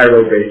international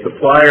Cairo-based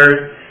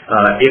suppliers.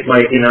 It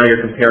might,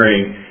 you're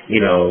comparing,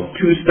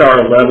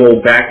 2-star level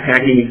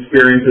backpacking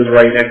experiences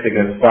right next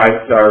against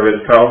 5-star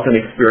Ritz-Carlton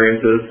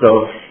experiences.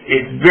 So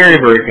it's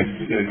very, very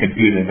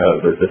confusing,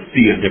 the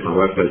sea of different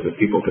websites that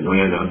people can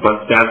land on.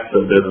 But that's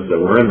the business that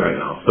we're in right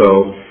now.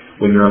 So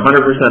when you're 100%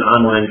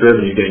 online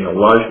driven, you're getting a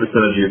large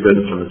percentage of your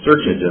business from the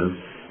search engines.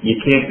 You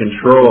can't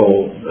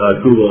control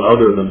Google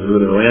algorithms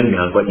who they're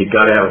landing on, but you've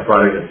got to have a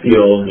product that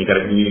appeals, and you've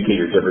got to communicate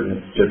your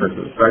differences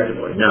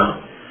effectively. Now,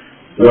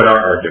 what are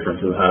our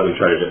differences and how do we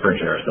try to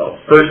differentiate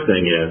ourselves? First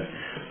thing is,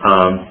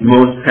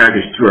 most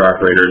package tour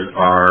operators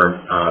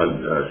are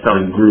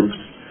selling groups.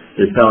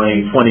 They're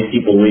selling 20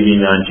 people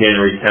leaving on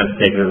January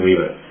 10th, take it or leave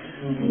it.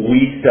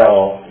 We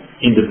sell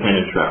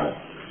independent travel.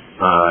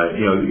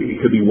 It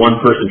could be one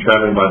person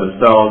traveling by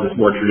themselves. It's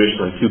more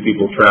traditionally 2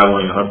 people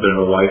traveling, a husband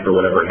and a wife, or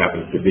whatever it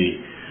happens to be.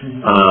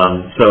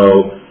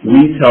 So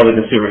we tell the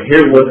consumer,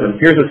 here's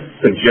a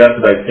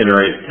suggested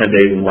itinerary. It's 10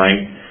 days in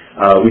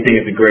length. We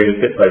think it's a great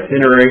fit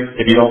itinerary.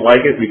 If you don't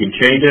like it, we can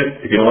change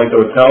it. If you don't like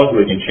the hotels,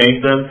 we can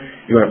change them.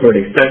 You want to put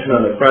an extension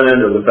on the front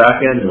end or the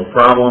back end, no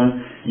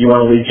problem. You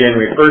want to leave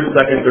January 1st,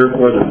 2nd, 3rd,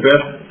 4th, or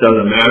 5th,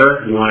 doesn't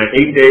matter. You want it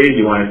 8 days,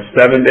 you want it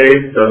 7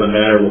 days, doesn't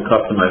matter. We'll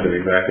customize it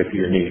exactly to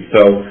your needs.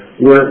 So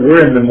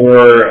we're in the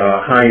more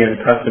high-end,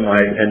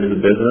 customized end of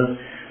the business.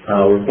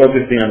 We're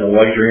focusing on the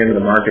luxury end of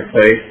the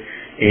marketplace,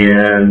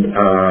 and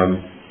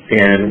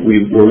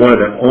we're one of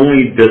the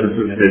only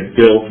businesses that has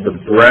built the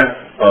breadth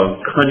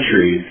of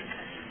countries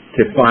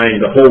to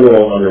find the whole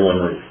world under one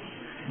roof.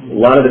 A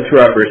lot of the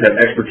tour operators have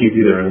expertise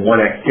either in one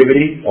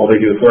activity, all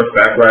they do is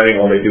horseback riding,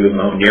 all they do is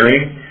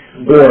mountaineering,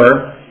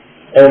 or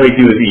all they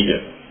do is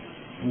Egypt.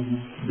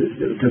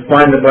 To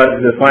find a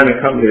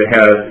company that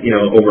has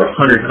over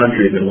 100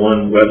 countries in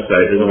one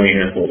website, there's only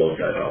a handful of those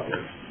guys out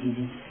there.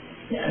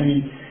 Yeah, I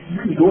mean, you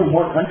can go to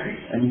more countries.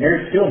 I mean,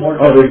 there's still more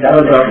countries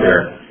out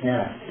there.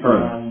 Yeah.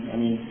 I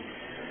mean,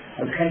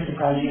 I was kind of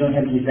surprised you don't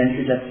have the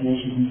adventure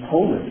destinations in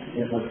Poland,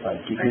 it looks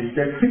like, because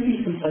there could be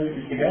some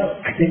places to go.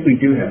 I think we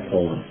do have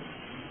Poland.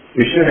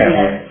 We should have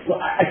one. Well,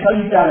 I saw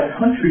you've got a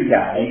country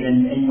guide,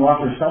 and you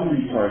offer some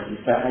resources,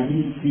 but I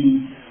didn't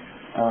see...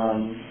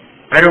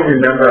 I don't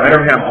remember. I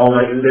don't have all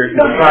my... There's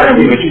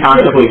probably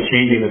constantly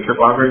changing the trip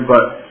offering,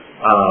 but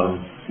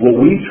what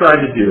we've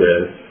tried to do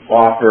is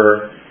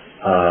offer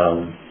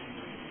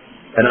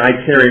an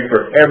itinerary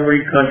for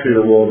every country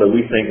of the world that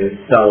we think is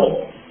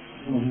sellable.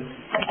 Mm-hmm.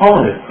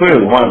 Poland is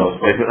clearly one of those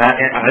places.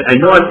 I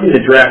know I've seen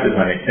the draft as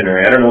an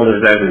itinerary. I don't know if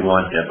there's actually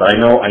one yet, but I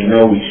know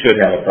we should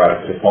have a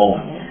product for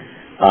Poland.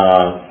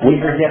 For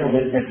example,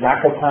 there's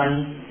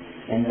Zakopane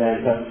and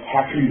the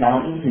Tatry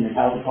Mountains in the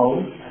south of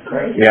Poland.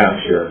 Great.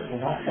 Yeah, sure.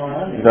 There's lots going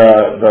on there.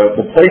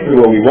 The places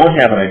where we won't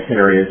have an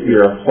itinerary is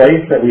either a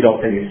place that we don't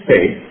think is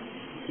safe,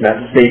 not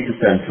safe to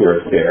send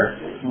tourists there,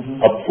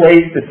 a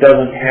place that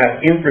doesn't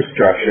have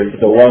infrastructure to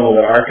the level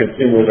that our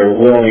consumers are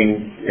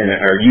willing and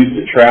are used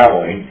to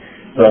traveling.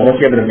 So unless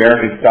you have an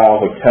American-style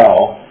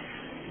hotel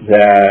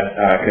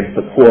that can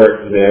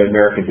support the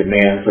American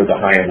demand for the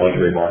high-end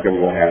luxury market, we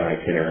won't have an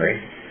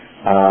itinerary.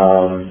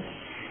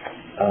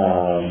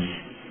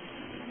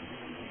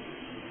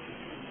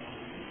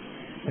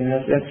 And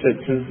that's it.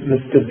 The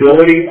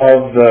stability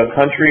of the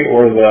country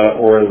or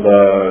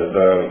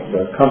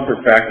the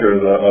comfort factor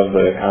of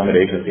the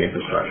accommodations, the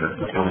infrastructure.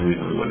 That's the only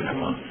reason we wouldn't have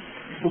one.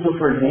 So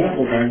for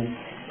example, then,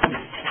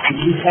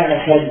 did you have a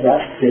heads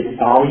up that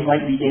Bali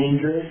might be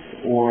dangerous,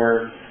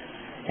 or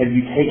have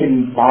you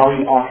taken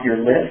Bali off your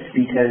list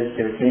because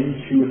there have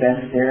been 2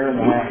 events there in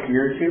the last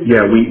year or 2?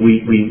 Yeah,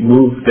 we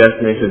move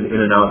destinations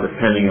in and out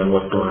depending on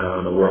what's going on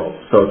in the world.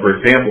 So, for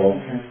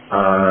example,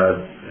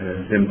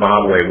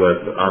 Zimbabwe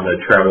was on the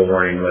travel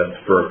warning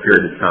list for a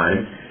period of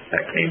time.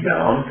 That came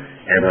down,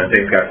 and when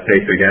things got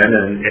safe again,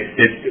 and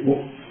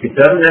it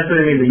doesn't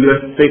necessarily mean the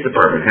U.S. State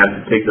Department has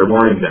to take their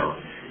warning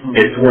down.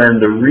 It's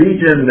when the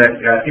region that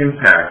got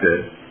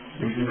impacted,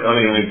 let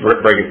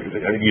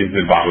me use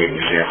Zimbabwe as an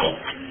example.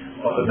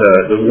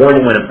 The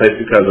warning went in place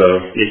because of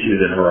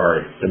issues in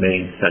Harare, the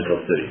main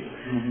central city,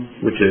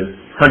 which is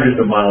hundreds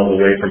of miles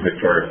away from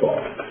Victoria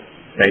Falls.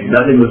 Okay?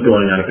 Nothing was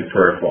going on at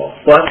Victoria Falls.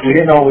 But we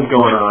didn't know what was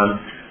going on.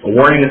 A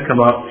warning has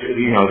come up,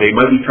 they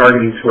might be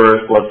targeting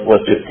tourists,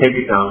 let's just take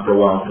it down for a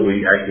while until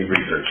we actually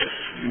research it.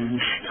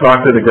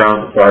 Talk to the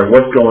ground suppliers,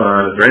 what's going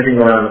on, is there anything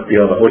going on in the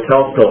field, the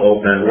hotel's still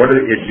open, what are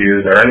the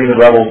issues, are any of the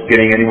rebels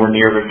getting anywhere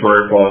near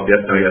Victoria Falls,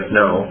 yes,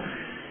 no.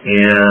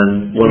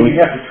 And when you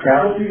have to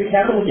travel through the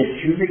capital to get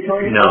to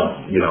Victoria?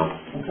 No, you don't.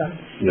 Okay.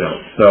 You don't.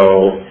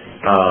 So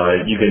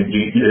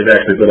there's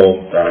actually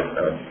little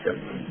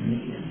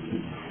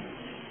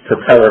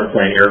propeller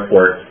plane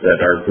airports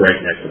that are right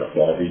next to the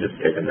falls. You just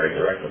take them right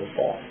direct to the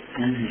falls.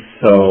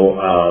 So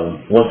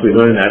once we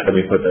learn that, then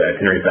we put the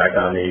itinerary back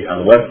on the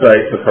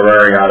website, took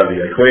Harare out of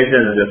the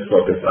equation, and just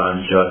focused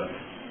on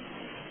just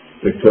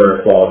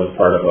Victoria Falls as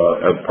part of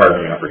the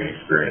operating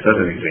experience.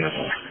 That's an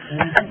example.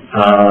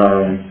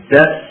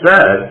 That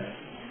said,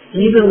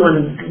 even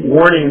when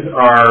warnings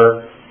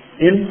are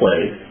in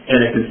place and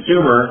a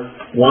consumer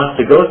wants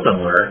to go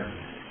somewhere,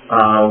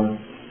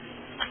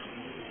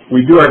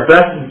 we do our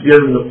best to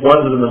give them the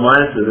pluses and the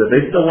minuses. If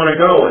they still want to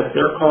go, it's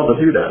their call to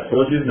do that. So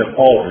let's use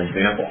Nepal as an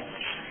example.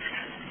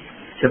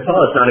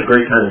 Nepal is not a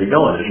great time to be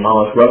going. There's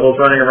Maoist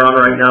rebels running around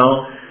right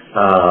now.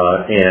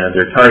 And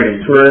they're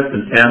targeting tourists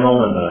in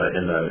Tamil in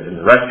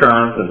the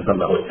restaurants and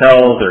some of the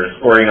hotels. They're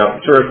escorting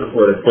out the tourists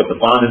before they put the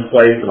bomb in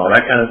place and all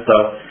that kind of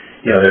stuff.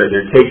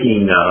 They're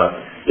taking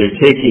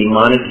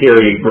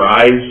monetary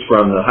bribes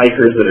from the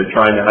hikers that are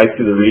trying to hike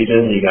through the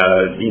region.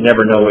 You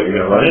never know what you're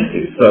going to run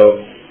into.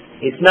 So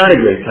it's not a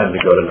great time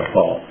to go to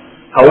Nepal.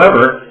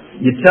 However,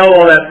 you tell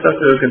all that stuff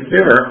to the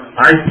consumer,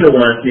 I still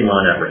want to see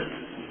Mount Everest.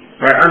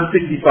 All right, I'm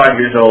 65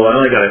 years old. I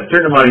only got a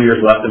certain amount of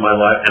years left in my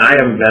life, and I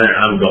haven't been there.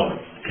 I'm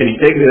going. Can you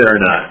take me there or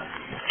not?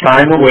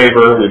 Sign the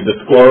waiver. We've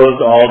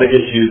disclosed all the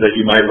issues that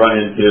you might run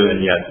into,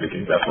 and yes, we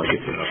can definitely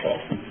get you Nepal.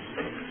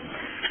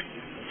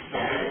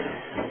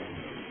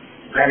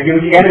 Gotta give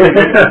it together.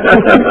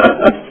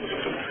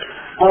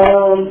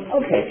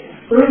 Okay.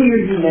 Earlier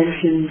you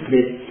mentioned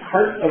that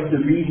part of the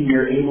reason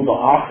you're able to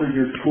offer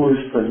your tours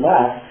for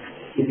less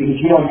is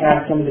because you don't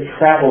have some of the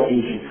travel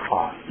agent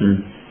costs.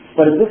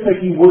 But it looks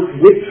like you work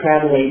with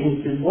travel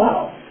agents as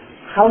well.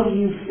 How do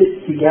you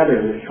fit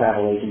together with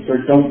travel agents,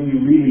 or don't you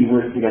really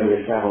work together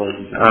with travel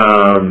agents?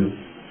 I'll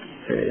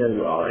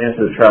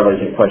answer the travel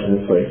agent question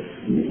this way.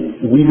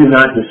 We do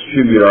not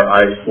distribute our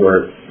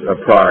iSport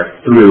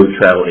product through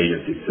travel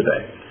agencies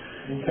today.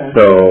 Okay.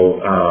 So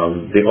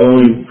the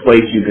only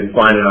place you can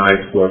find an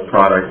iSport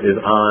product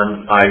is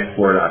on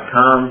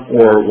iSport.com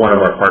or one of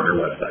our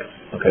partner websites.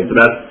 Okay, so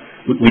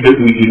we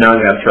do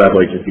not have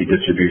travel agency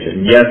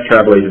distribution. Yes,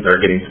 travel agents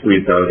are getting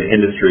squeezed out of the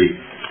industry,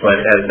 but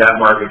as that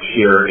market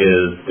share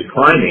is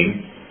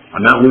declining,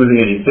 I'm not losing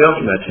any sales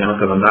from that channel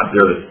because I'm not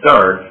there to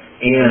start.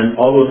 And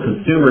all those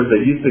consumers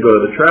that used to go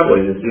to the travel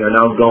agency are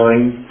now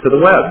going to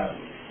the web.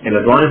 And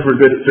as long as we're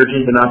good at search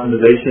engine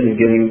optimization and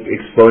getting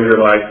exposure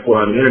to iExplore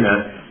on the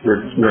internet,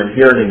 we're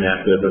inheriting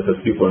that business as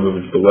people are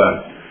moving to the web.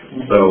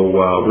 So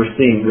we're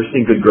seeing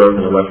good growth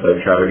in the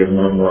website traffic and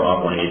more and more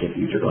offline agent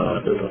features going on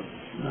in business.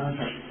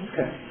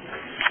 Okay.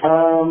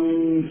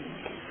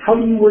 How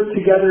do you work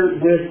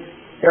together with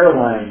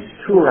airlines,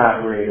 tour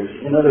operators?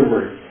 In other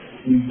words,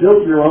 you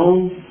built your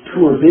own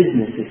tour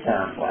business, it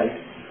sounds like.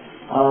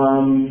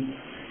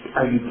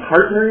 Are you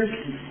partners?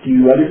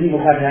 Do other people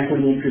have an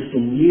equity interest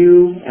in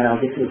you? And I'll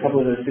get to a couple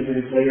of those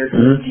specifics later.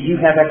 Mm-hmm. Do you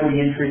have equity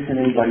interest in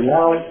anybody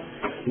else?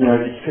 You know,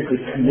 is it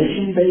strictly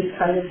commission-based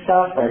kind of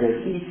stuff? How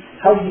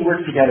do you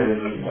work together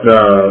with anybody?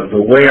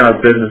 The way our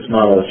business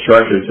model is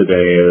structured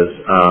today is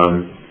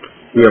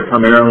we are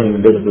primarily in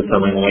the business of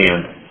selling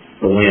land,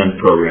 the land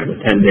program, the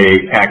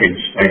 10-day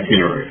package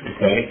itinerary,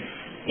 okay?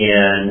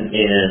 And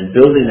in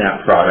building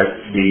that product,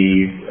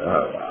 the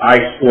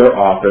iExplore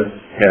office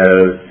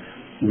has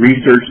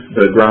researched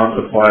the ground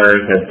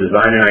suppliers, has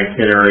designed an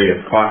itinerary, has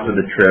costed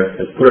the trip,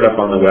 has put it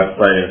up on the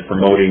website, and is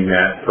promoting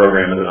that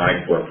program as an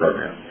iExplore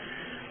program.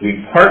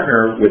 We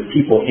partner with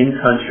people in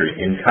country,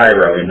 in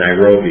Cairo, in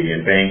Nairobi,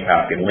 in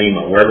Bangkok, in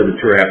Lima, wherever the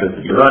tour happens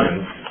to be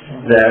running,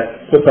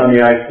 that puts on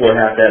the iExplore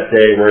hat that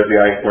day, wears the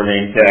iExplore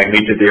name tag,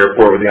 meets at the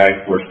airport with the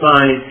iExplore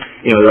sign.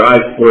 You know, they're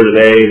iExplore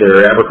today,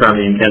 they're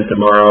Abercrombie & Kent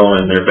tomorrow,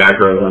 and they're back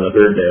rows on the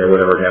third day, or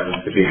whatever it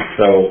happens to be.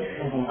 So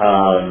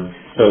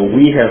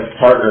we have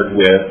partnered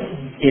with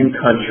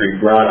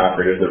in-country ground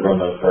operators that run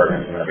those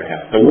programs on our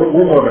behalf. So we're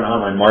more of an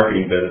online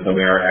marketing business than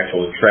we are an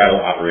actual travel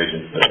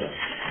operations business.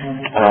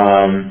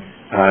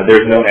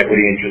 There's no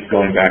equity interest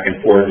going back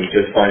and forth. We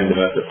just find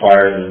domestic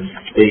suppliers, and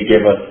they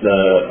give us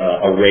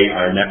a rate,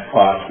 our net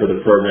cost for the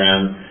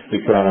program.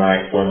 We put on an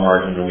iExplore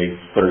margin, and we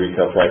put a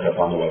retail price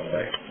up on the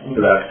website.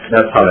 So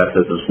that's how that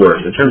business works.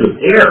 In terms of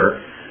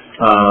air,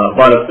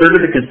 about a third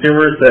of the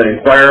consumers that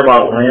inquire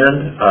about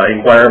land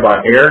inquire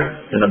about air,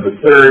 and of the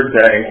third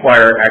that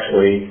inquire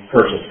actually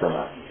purchase from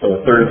us.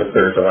 So a third of a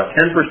third. So about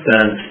 10%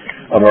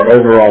 of our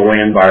overall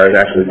land buyers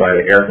actually buy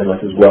the air from us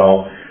as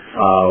well.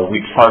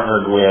 We've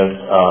partnered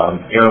with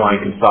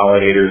airline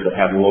consolidators that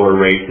have lower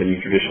rates than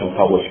your traditional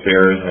published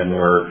fares, and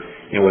we're,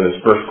 whether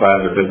it's first class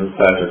or business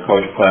class or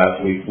coach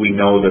class, we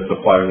know that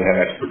suppliers that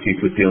have expertise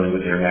with dealing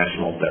with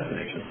international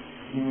destinations.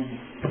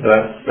 Mm-hmm. So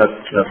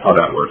that's how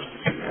that works.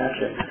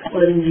 Gotcha.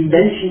 Well, you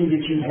mentioned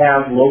that you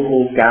have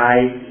local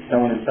guides, so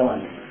on and so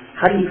on.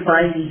 How do you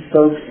find these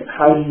folks?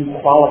 How do you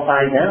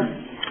qualify them?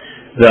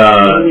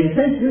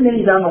 Too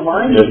many down the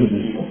line.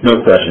 No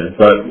question,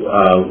 but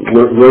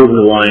we're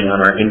relying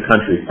on our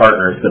in-country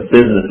partners, the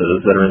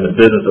businesses that are in the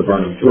business of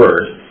running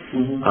tours,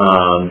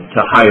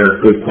 to hire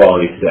good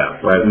quality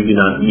staff. Right? We do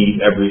not need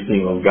every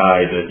single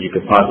guide that you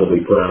could possibly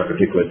put on a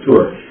particular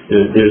tour.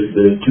 There's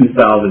 2,000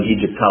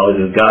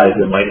 Egyptologist guides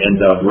that might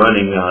end up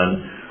running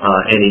on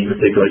any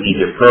particular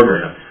Egypt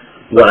program.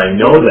 What I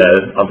know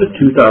that of the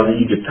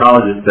 2,000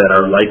 Egyptologists that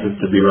are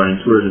licensed to be running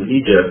tours in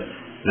Egypt,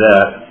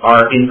 that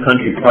our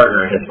in-country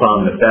partner has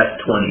found the best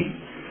 20.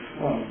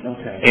 Oh,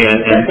 okay.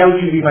 And that would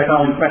be my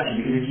following question,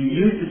 because if you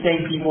use the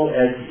same people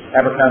as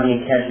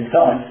Abercrombie & Kent and so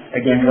on,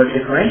 again, what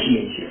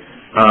differentiates you?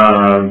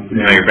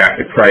 Now you're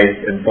back to price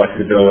and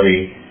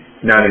flexibility.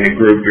 Not in a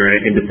group, you're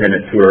in an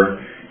independent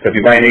tour. So if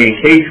you buy an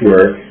A&K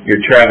tour,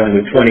 you're traveling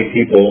with 20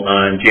 people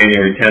on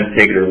January 10th,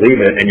 take it or leave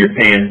it, and you're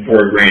paying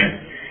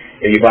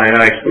 $4,000. If you buy an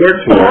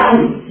iExplore tour,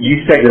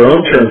 you set your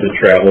own terms of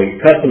travel, you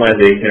customize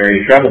the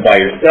itinerary, you travel by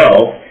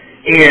yourself,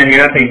 and you're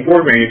not paying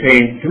 $4,000, you're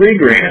paying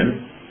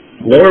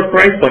 $3,000, lower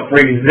price point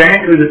for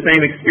exactly the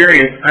same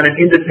experience on an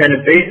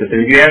independent basis.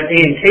 And if you ask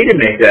A&K to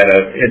make that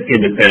an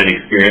independent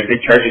experience,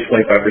 they charge you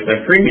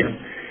 25% premium.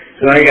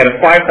 So now you got a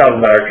 $5,000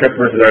 trip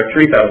versus our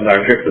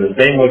 $3,000 trip for the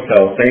same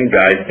hotel, same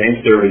guide, same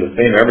service, the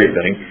same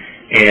everything.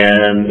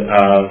 And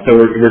so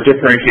we're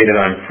differentiated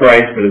on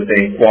price for the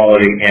same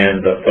quality and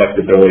the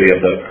flexibility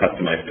of the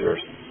customized tours.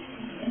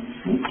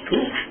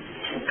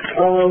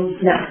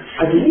 Now,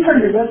 I believe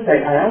on your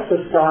website, I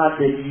also saw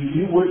that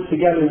you work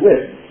together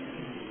with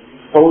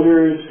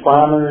Folders,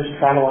 Bombers,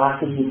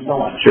 Travelocity, and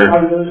so on. Sure. How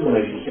do those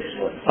relationships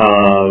work?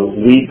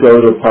 We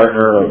go to a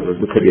partner.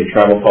 It could be a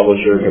travel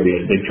publisher. It could be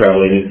a big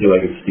travel agency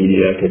like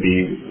Expedia. It could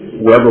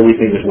be wherever we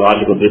think there's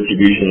logical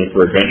distribution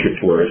for adventure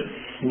tours.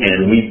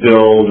 And we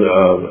build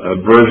a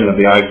version of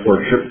the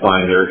iExplore Trip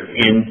Finder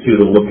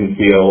into the look and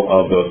feel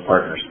of those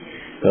partners.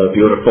 So if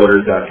you go to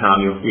Folders.com,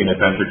 you'll see an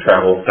adventure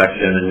travel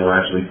section, and you'll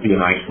actually see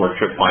an iExplore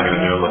Trip Finder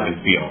in their look and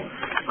feel.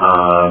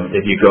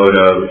 If you go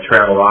to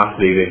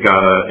Travelocity, they've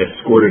got an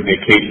escorted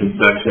vacation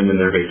section in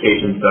their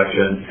vacation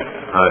section.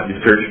 If you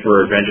search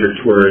for adventure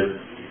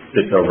tours,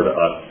 it's over to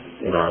us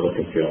in our look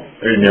and feel,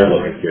 or in their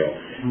look and feel.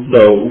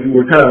 So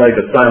we're kind of like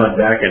the silent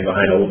back end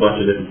behind a whole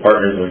bunch of different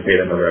partners, and we pay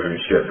them a revenue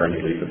share for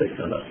any leads that they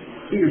send us.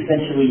 So you're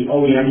essentially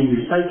OEMing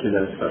your site to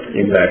those folks.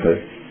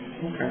 Exactly.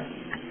 Okay.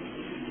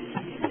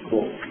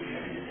 Cool.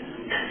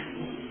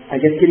 I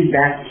guess getting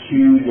back to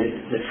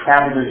the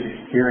traveler's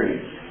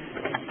experience,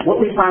 what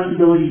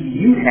responsibility do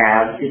you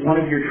have if one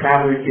of your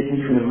travelers gets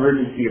into an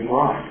emergency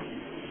abroad?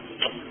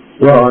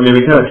 Well, I mean,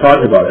 we kind of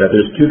talked about that.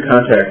 There's two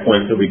contact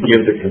points that we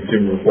give the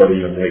consumer before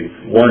they even leave.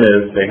 One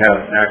is they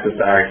have access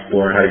to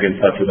iExplore and how to get in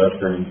touch with us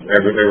from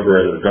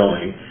everywhere they're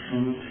going.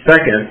 Mm-hmm.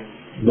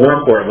 Second, more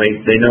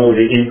importantly, they know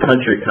the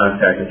in-country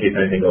contact in case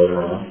anything goes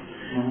wrong.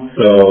 Mm-hmm.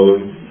 So,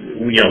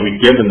 we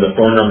give them the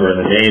phone number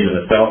and the name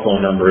and the cell phone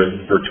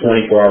numbers for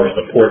 24-hour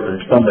support from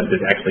somebody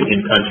that's actually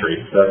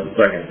in-country. So that's the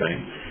second thing.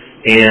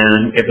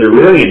 And if they're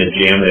really in a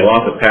jam, they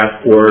lost a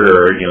passport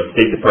or,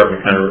 State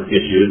Department kind of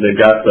issues, they've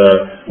got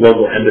the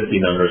local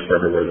embassy numbers for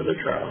everywhere that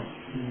they're traveling.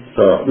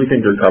 So we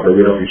think they're covered.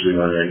 We don't usually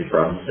run into any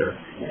problems there.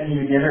 And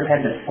have you ever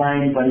had to fly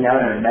anybody out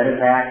on a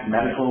medevac,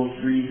 medical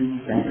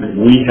reasons?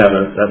 We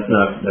haven't.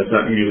 That's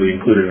not usually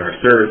included in our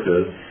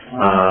services.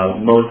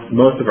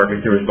 Most of our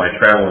consumers buy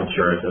travel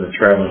insurance, and the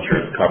travel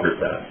insurance covers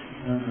that.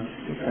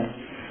 Okay.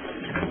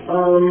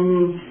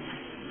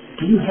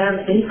 Do you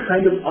have any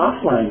kind of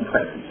offline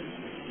presence?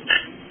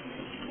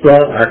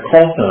 Well, our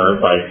call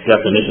center, by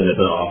definition, is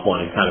an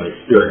offline kind of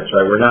experience,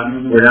 right?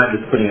 We're not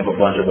just putting up a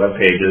bunch of web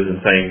pages and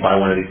saying, buy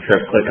one of these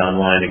trips, click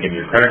online and give me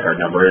your credit card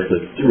number. It's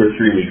a 2 or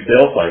 3 week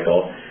sales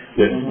cycle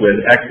with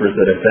experts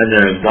that have been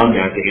there and done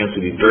that to answer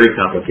these very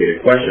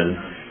complicated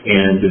questions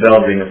and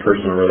developing a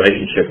personal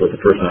relationship with the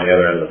person on the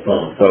other end of the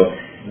phone. So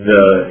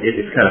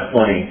it's kind of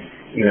funny.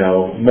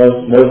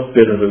 Most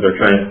businesses are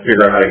trying to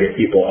figure out how to get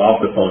people off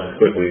the phone as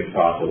quickly as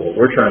possible.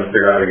 We're trying to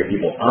figure out how to get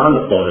people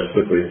on the phone as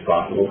quickly as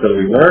possible, because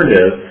we learned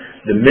is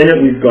the minute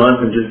we've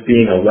gone from just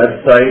being a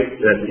website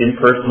that's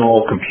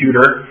impersonal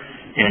computer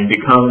and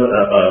become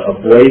a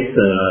voice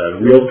and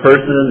a real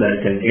person that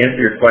can answer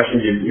your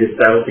questions, you're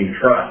establishing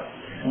trust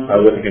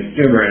with the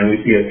consumer, and we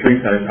see a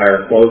 3 times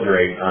higher close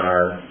rate on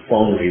our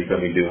phone leads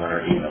than we do on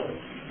our email leads.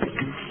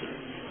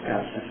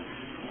 Gotcha.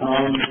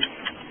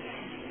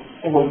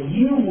 Well,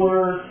 you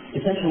were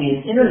essentially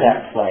an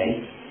internet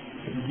play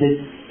that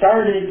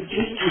started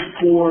just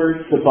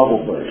before the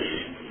bubble burst,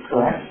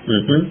 correct?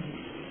 Mm-hmm.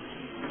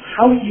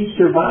 How did you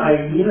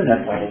survive the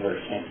internet bubble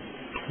burst?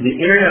 The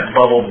internet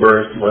bubble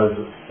burst was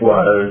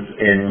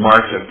in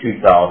March of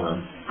 2000,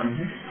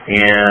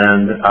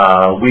 and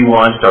we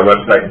launched our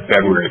website in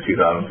February of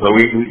 2000. So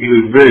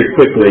we very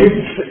quickly.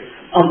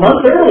 A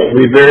month early.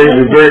 We very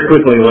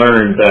quickly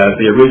learned that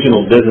the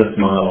original business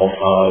model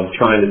of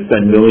trying to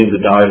spend millions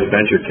of dollars of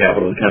venture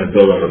capital to kind of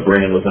build up a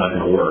brand was not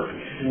going to work.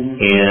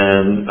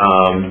 And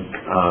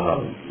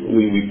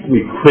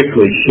we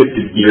quickly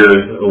shifted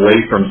gears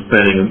away from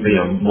spending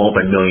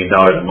multi-million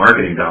dollars in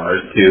marketing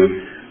dollars to,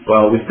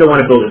 well, we still want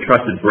to build a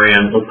trusted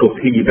brand. Let's go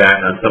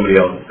piggyback on somebody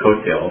else's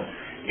coattails,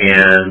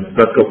 and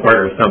let's go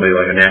partner with somebody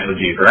like a National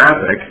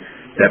Geographic.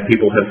 That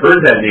people have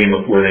heard that name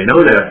before, they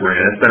know that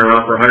brand. It's been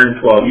around for 112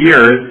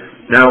 years.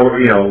 Now,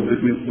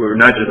 we're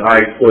not just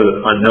iExplore the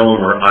unknown,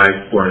 we're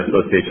iExplore in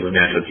association with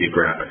National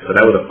Geographic. So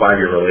that was a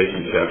 5-year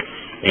relationship,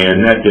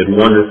 and that did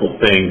wonderful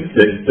things,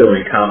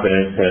 instilling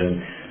confidence and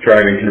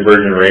driving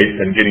conversion rates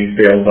and getting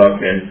sales up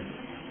and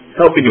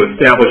helping to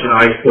establish an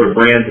iExplore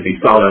brand to be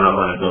solid enough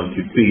on its own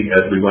 2 feet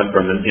as we went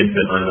from an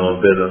infant unknown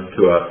business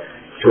to a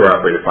tour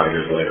operator 5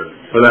 years later.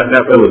 So that's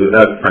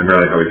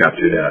primarily how we got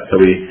through that.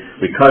 So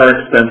we cut our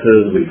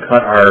expenses, we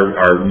cut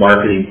our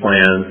marketing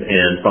plans,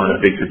 and found a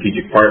big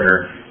strategic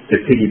partner to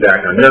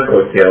piggyback on their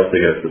coattails to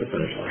get us to the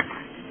finish line.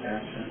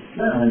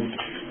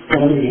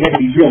 Well, you had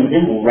to be real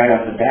nimble right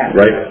off the bat.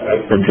 Right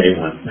from day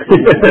one.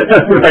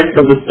 Right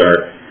from the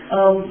start.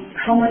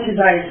 How much has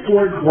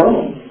iExplore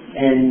grown?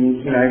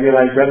 And I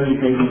realize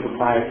revenue may be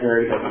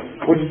proprietary, but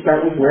what did you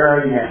start with? Where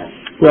are you now?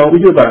 Well,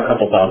 we do about a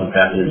couple thousand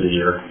passengers a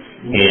year,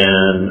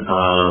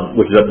 and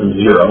which is up from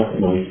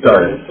 0 when we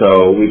started.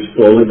 So we've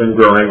slowly been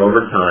growing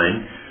over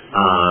time.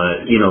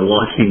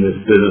 Launching this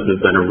business has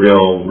been a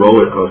real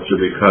roller coaster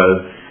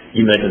because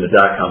you mentioned the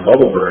dot-com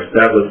bubble burst.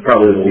 That was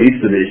probably the least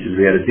of the issues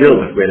we had to deal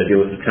with. We had to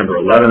deal with September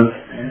 11th,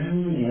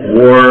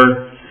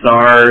 war,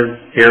 SARS,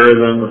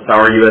 terrorism, the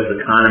sour U.S.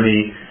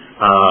 economy.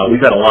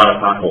 We've had a lot of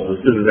potholes.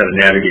 This business had to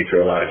navigate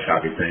through a lot of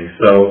choppy things.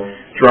 So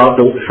throughout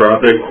the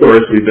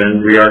course, we've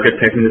been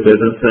re-architecting the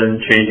business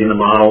and changing the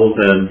models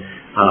and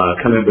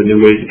coming up with new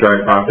ways to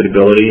drive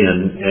profitability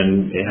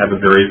and have a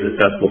very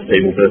successful,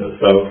 stable business.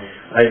 So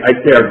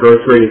I'd say our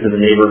growth rate is in the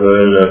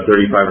neighborhood of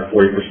 35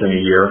 or 40% a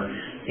year.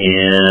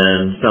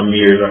 And some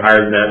years are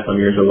higher than that, some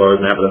years are lower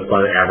than that, but that's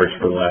about the average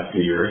for the last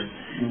few years.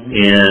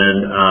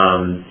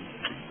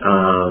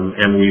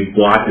 And we've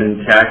blocked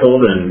and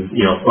tackled and,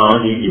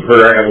 found, you've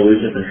heard our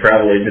evolution from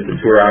travel agent to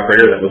tour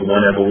operator. That was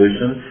one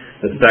evolution.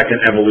 The second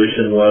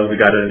evolution was we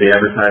got into the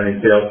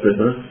advertising sales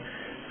business.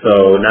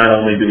 So not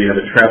only do we have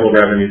a travel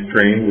revenue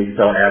stream, we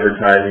sell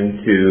advertising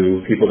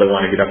to people that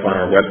want to get up on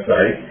our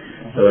website.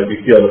 So if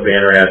you see all the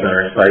banner ads on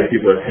our site,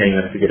 people are paying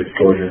us to get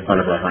exposure in front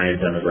of our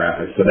high-end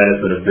demographics. So that has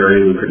been a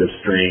very lucrative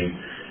stream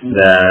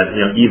that,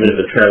 even if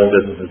the travel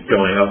business is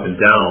going up and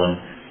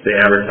down, the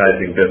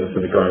advertising business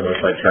and the growing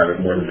website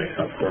traffic more than makes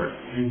up for it.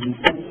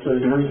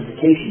 So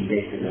diversification,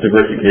 basically.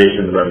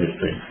 Diversification of the revenue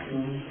stream.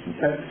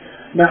 Okay.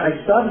 Now, I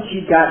saw that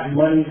you got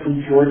money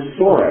from George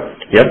Soros.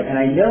 Yep. And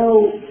I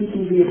know he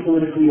can be a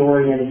politically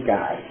oriented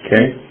guy.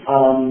 Okay.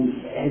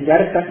 Has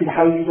that affected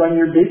how you run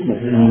your business?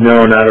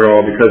 No, not at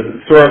all, because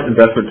Soros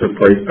investment took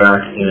place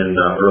back in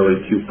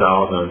early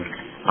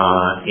 2000.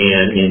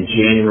 And in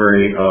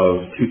January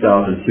of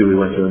 2002, we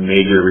went through a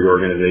major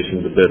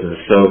reorganization of the business.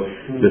 So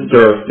the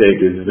Soros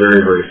stake is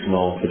very, very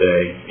small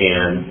today,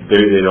 and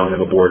they don't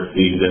have a board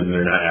seat, and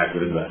they're not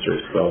active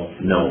investors. So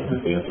no,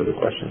 that's the answer to the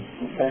question.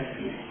 Okay.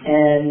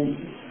 And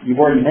you've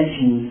already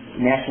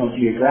mentioned National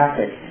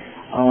Geographic.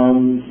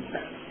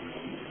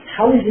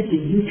 How is it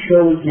that you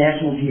chose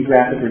National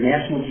Geographic or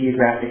National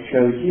Geographic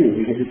chose you?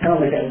 Because it sounds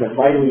like that was a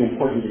vitally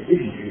important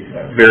decision for you.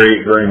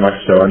 Very, very much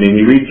so. I mean,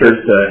 we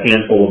researched a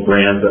handful of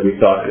brands that we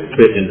thought could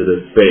fit into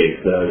this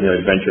space,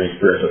 adventure and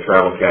experiential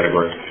travel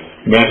category.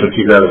 National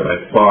Geographic by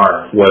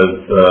far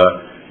was,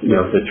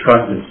 the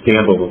trusted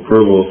stamp of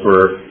approval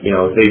for,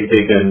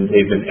 they've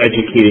been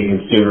educating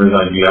consumers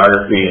on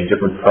geography in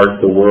different parts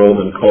of the world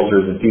and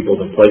cultures and peoples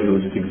and places,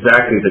 which is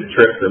exactly the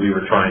trick that we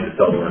were trying to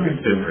sell to our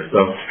consumers.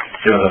 So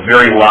there was a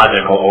very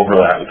logical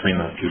overlap between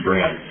those two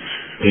brands.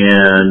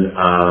 And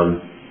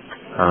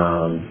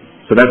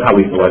so that's how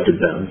we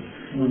selected them.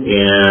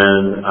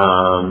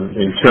 And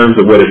in terms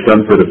of what it's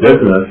done for the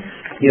business,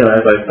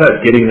 as I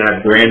said, getting that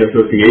brand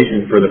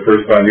association for the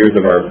first 5 years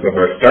of our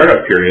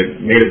startup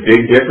period made a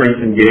big difference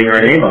in getting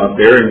our name out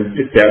there and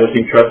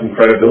establishing trust and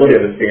credibility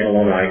of a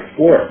standalone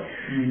iExplore.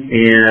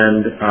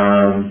 And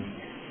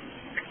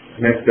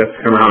that's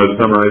come out to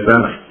summarize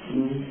that.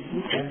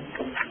 Okay.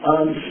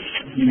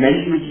 You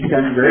mentioned that you've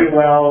done very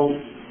well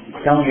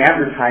selling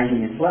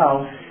advertising as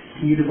well.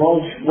 Can you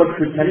divulge what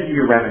percentage of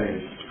your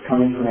revenues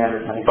coming from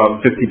advertising? About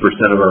 50%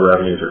 of our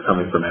revenues are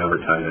coming from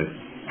advertising.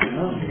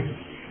 Oh.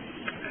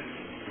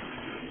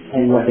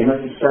 And what, they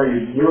must have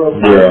started 5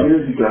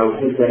 years ago.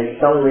 Has that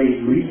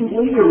accelerated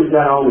recently, or was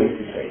that always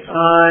the case?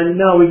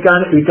 No, we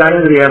got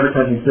into the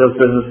advertising sales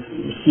business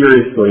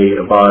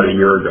seriously about a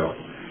year ago.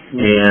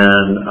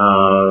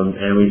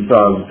 And we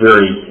saw a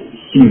very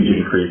huge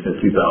increase in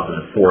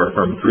 2004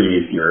 from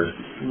previous years.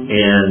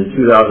 And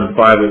 2005,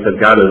 we said,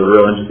 God, there's a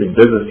real interesting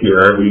business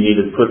here. We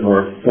need to put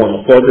more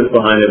formal focus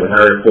behind it. We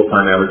hired a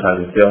full-time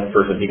advertising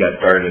salesperson. He got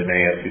started in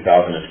May of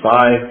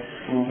 2005.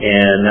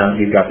 And now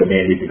he's got the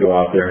mandate to go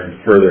out there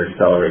and further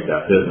accelerate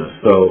that business.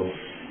 So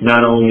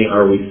not only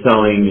are we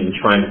selling and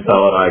trying to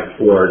sell at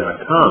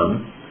iExplore.com,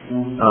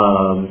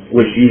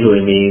 which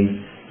usually means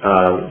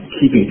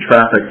keeping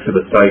traffic to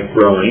the site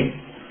growing,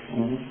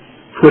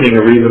 putting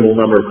a reasonable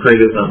number of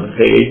creatives on the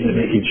page and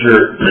making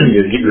sure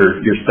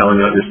you're selling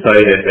out your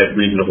site at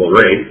reasonable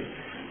rates.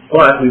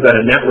 But we've got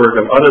a network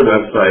of other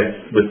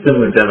websites with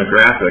similar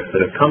demographics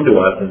that have come to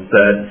us and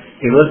said,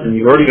 hey, listen,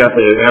 you've already got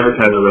the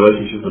advertiser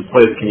relationships in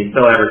place. Can you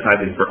sell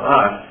advertising for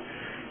us?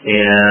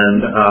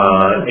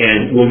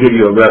 And we'll give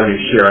you a revenue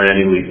share on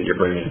any leads that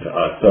you're bringing to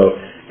us. So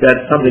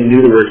that's something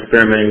new that we're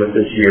experimenting with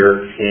this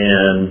year.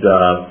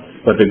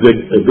 But the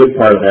good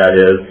part of that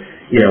is,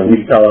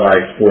 we sell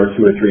at iExplore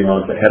 2 or 3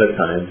 months ahead of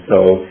time.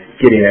 So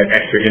getting that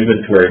extra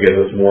inventory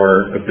gives us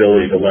more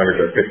ability to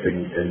leverage our fixed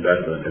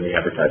investment in the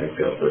advertising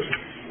sales person.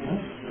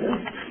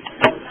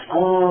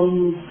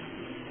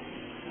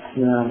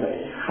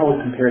 How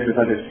it compares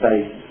with other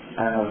sites, I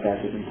don't know if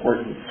that is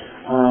important.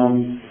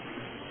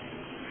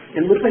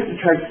 It looks like you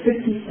charge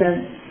 50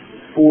 cents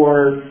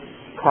for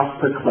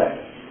cost per click.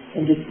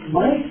 And just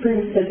my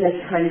experience says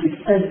that's kind of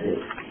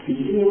expensive. Can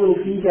you give me a little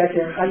feedback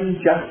there? How do you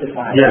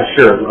justify Yeah,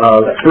 sure.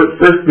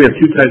 First, we have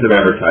two types of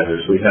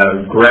advertisers. We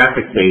have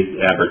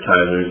graphic-based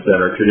advertisers that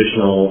are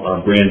traditional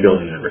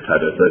brand-building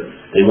advertisers. That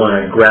they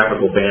want a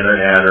graphical banner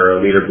ad or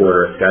a leaderboard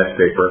or a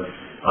skyscraper.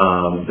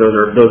 Those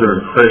are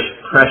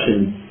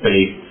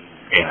impression-based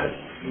ads.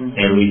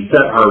 And we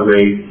set our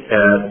rates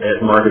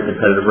at market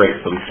competitive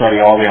rates. So we study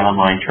all the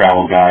online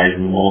travel guys,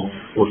 and we'll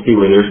see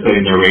where they're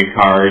setting their rate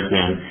cards,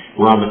 and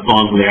we're on the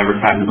phones with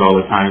advertisers all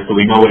the time, so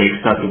we know what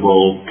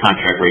acceptable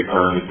contract rates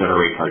are, and we set our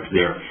rate cards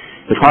there.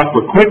 The cost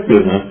per click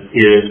business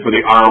is for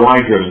the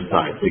ROI-driven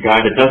side, the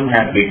guy that doesn't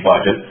have a big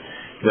budget,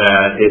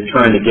 that is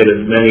trying to get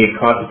as many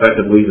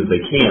cost-effective leads as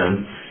they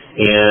can,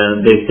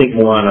 and they think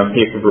more on a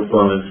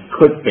pay-for-performance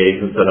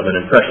click-based instead of an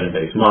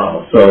impression-based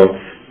model. So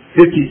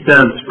 50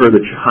 cents for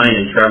the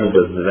high-end travel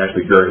business is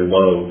actually very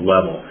low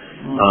level.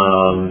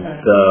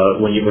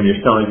 When you're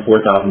selling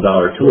 $4,000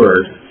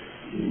 tours,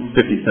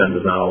 50 cents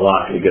is not a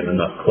lot to get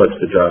enough clicks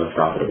to drive a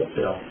profitable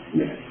sale.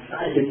 Yeah.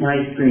 I guess my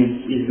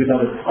experience is with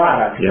other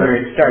products where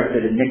it starts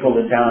at a nickel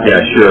a dime.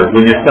 Yeah, sure.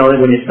 When you're selling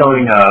a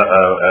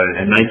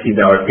 $19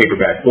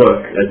 paperback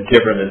book, that's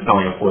different than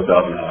selling a $4,000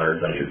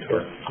 adventure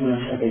tour.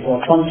 Okay, so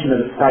a function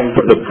of the price.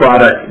 The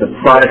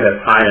product has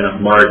high enough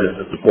margins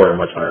to support a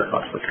much higher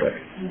cost per click.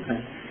 Okay.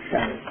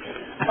 Got it.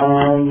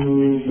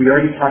 We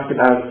already talked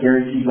about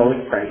guaranteed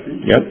lowest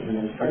prices. Yep. For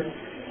the most part.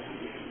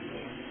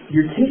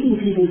 You're taking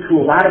people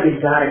to a lot of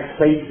exotic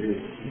places,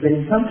 but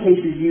in some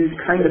cases use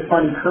kind of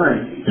fun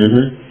currency.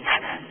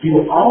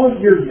 do all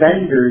of your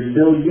vendors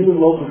bill you in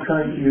local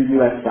currency or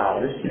U.S.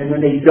 dollars? And when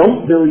they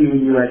don't bill you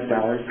in U.S.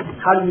 dollars,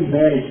 how do you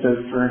manage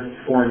those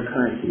foreign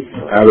currencies?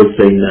 I would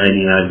say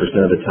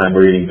 99% of the time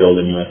we're getting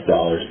billed in U.S.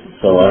 dollars,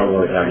 so I don't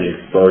really have the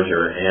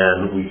exposure.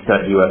 And we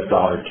set U.S.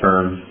 dollar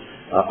terms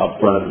up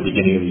front at the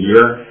beginning of the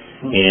year,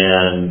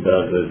 and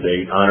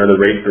they honor the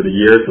rate for the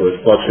year, so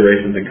as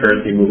fluctuations in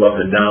currency move up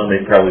and down,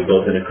 they probably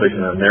built in a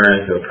cushion on their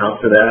end to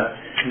account for that.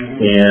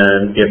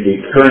 And if the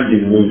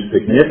currencies move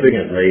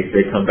significantly,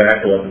 they come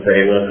back to us and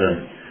say, hey,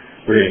 listen,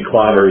 we're getting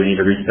clobbered, we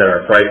need to reset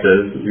our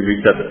prices. We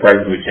reset the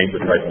prices, we change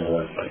the price on the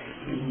website.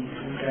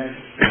 Okay.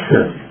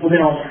 Well,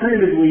 then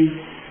alternatively,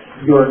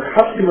 your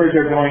customers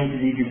are going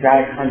to these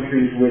exotic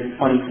countries with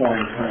funny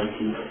foreign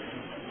currencies.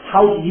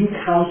 How do you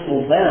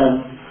counsel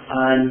them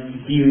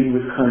on dealing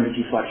with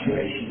currency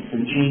fluctuations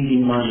and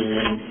changing money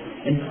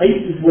and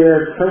places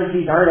where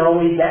currencies aren't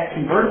always that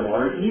convertible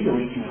or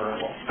easily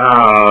convertible?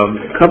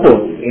 A couple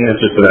of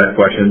answers to that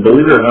question.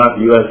 Believe it or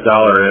not, the U.S.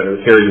 dollar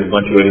carries a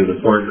bunch of weight as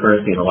a foreign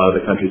currency in a lot of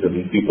the countries that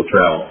these people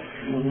travel.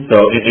 So,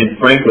 and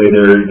frankly,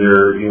 the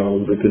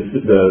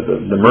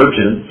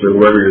merchants or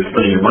whoever you're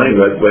spending your money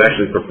with would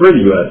actually prefer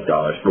the U.S.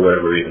 dollars for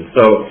whatever reason.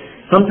 So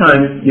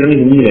sometimes you don't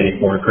even need any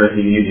foreign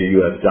currency, you use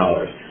your U.S.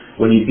 dollars.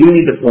 When you do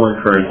need the foreign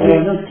currency... Well,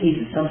 in those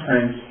cases,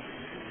 sometimes,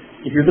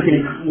 if you're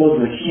looking at local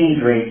exchange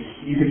rates,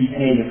 you could be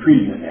paying a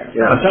premium there.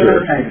 Yeah,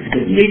 sure.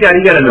 You got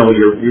to know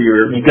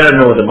you got to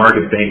know what the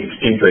market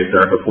exchange rates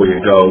are before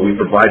you go. We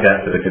provide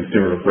that to the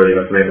consumer before they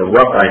go, so they have a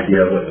rough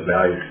idea of what the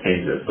value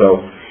exchange is. So,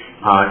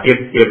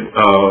 if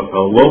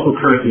a local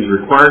currency is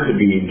required to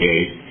be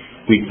engaged,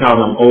 we tell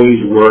them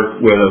always work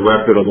with a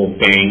reputable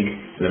bank,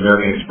 an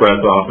American Express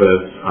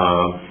office.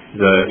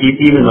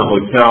 Even the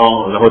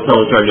hotel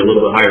will charge you a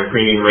little bit higher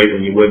premium rate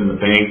than you would in the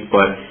banks,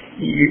 but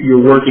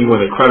you're working with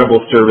a credible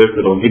service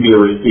that'll give you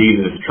a receipt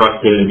and it's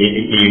trusted, and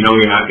you know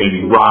you're not going to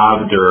be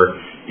robbed or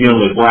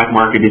dealing with black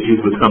market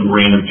issues with some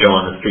random Joe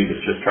on the street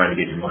that's just trying to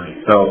get your money.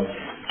 So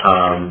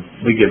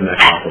we give them that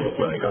counsel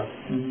before they go.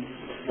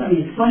 I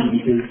mean, it's funny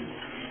because,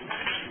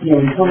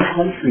 in some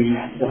countries,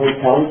 the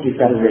hotels give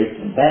better rates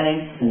than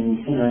banks,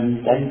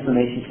 and that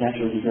information can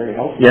actually be very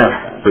helpful.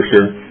 Yeah, for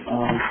sure.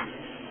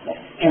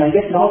 And I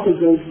guess it also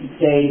goes to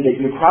say that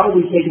you're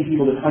probably taking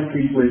people to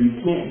countries where you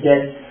can't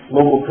get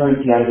local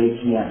currency out of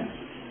ATMs.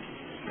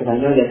 Because I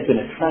know that's been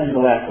a trend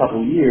the last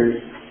couple of years.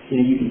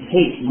 You can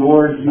take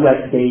your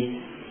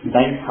U.S.-based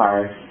bank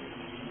card,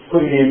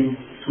 put it in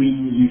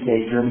Sweden,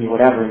 UK, Germany,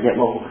 whatever, and get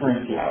local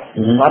currency out.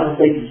 A lot of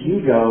the places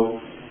you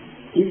go,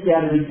 is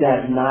that or is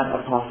that not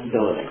a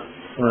possibility?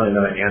 I don't really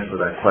know the answer to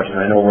that question.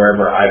 I know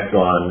wherever I've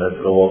gone, that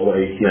the local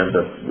ATMs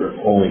are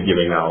only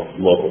giving out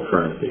local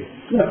currency.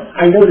 No,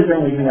 I know that they're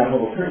only giving out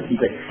local currency,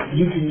 but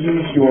you can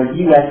use your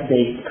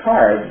U.S.-based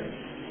card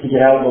to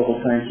get out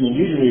local currency, and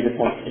usually it's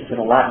at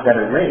a lot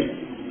better rate.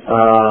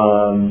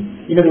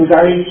 Those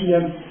are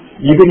ATMs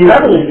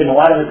prevalent in a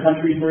lot of the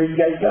countries where you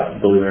guys go.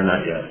 Believe it or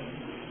not, yes.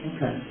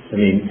 Okay. I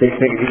mean,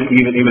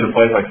 even a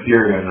place like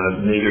Syria and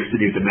a major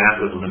city of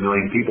Damascus with 1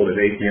 million people, there's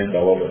ATMs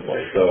all over the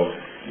place. So,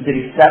 did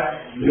it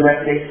accept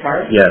U.S.-based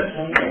cards? Yes.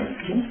 Okay.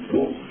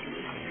 Cool.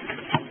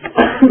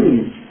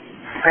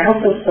 I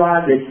also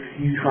saw that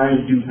you try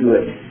and do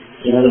good.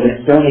 In other words,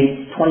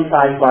 donate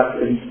 $25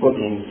 of each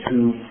booking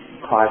to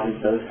causes,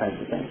 those kinds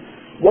of things.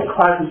 What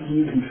causes do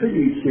you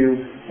contribute to,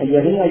 and do you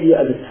have any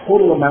idea of the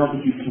total amount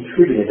that you've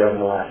contributed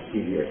over the last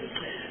few years?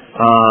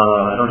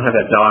 I don't have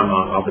that dollar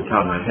amount off the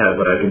top of my head,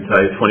 but I can tell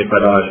you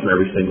 $25 from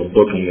every single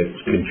booking is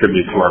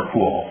contributed to our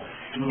pool.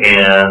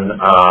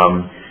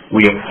 And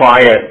we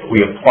apply it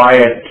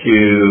to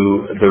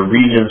the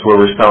regions where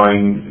we're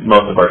selling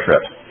most of our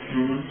trips.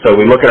 So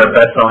we look at our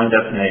best-selling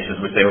destinations.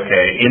 We say,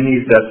 okay, in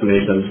these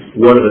destinations,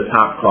 what are the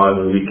top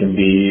causes we can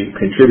be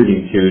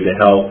contributing to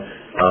help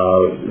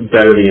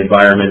better the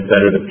environment,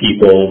 better the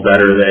people,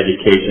 better the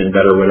education,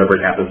 better whatever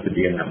it happens to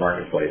be in that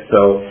marketplace.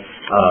 So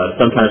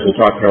sometimes we'll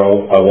talk to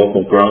our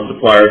local ground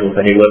suppliers. We'll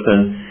say, hey,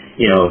 listen,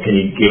 can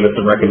you give us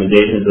some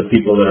recommendations of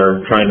people that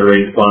are trying to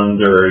raise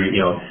funds or,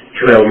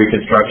 trail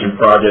reconstruction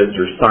projects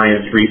or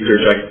science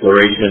research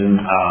exploration,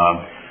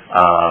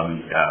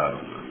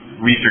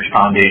 research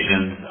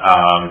foundations.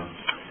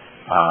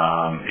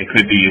 It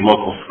could be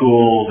local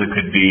schools. It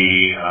could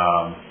be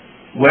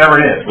whatever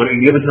it is.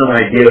 Give us an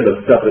idea of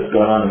the stuff that's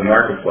going on in the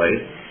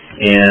marketplace.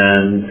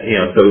 And,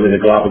 so in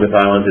the Galapagos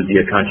Islands, it'd be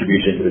a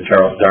contribution to the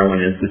Charles Darwin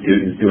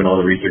Institute and doing all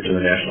the research in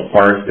the national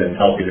parks and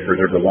helping to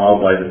preserve the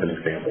wildlife as an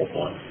example of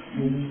one.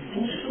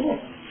 Cool.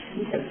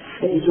 Okay.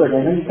 Hey, George,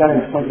 I know you've got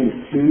an appointment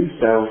at 2,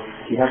 so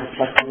do you have a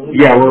flexibility?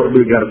 Yeah,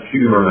 we've got a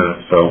few more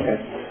minutes, so. Okay.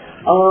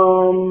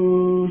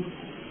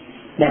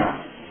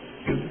 Now,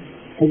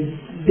 has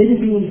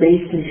being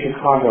based in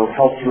Chicago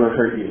helped you or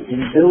hurt you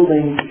in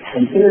building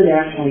an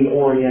internationally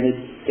oriented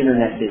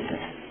internet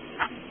business?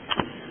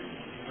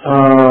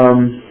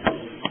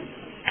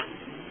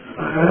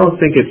 I don't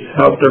think it's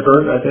helped or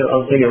hurt. I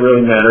don't think it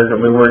really matters. I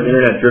mean, we're an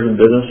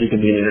internet-driven business. You can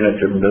be an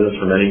internet-driven business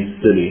from any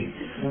city.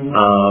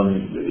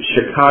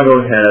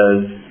 Chicago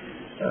has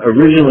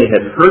originally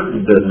had hurt the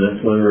business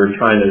when we were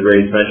trying to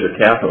raise venture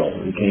capital.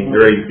 It became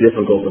very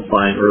difficult to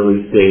find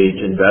early stage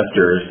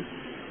investors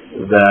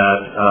that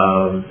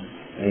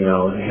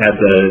had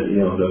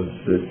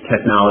the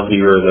technology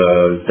or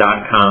the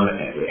 .com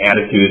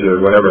attitude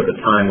or whatever at the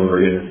time when we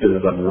were getting this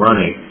business up and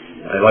running.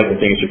 I like to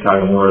think of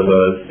Chicago more as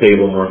a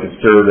stable, more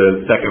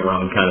conservative second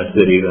round kind of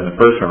city than a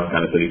first round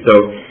kind of city. So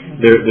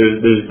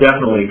there's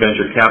definitely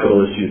venture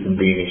capital issues in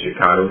being in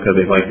Chicago because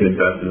they like to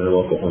invest in their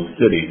local home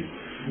cities.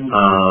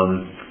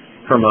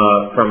 From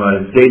a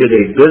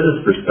day-to-day business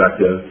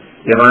perspective,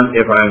 if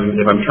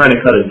I'm trying to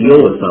cut a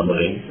deal with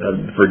somebody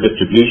for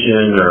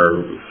distribution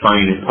or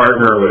finding a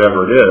partner or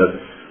whatever it is,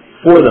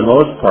 for the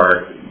most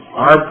part,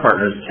 our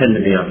partners tend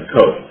to be on the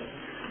coast.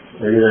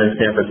 They're either in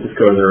San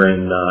Francisco or they're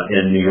in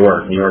New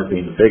York. New York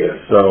being the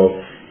biggest.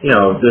 So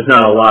there's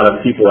not a lot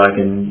of people I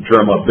can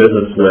drum up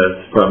business with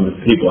from the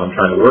people I'm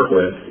trying to work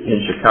with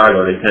in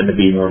Chicago. They tend to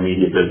be more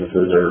media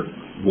businesses or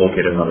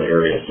located in other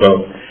areas.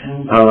 So,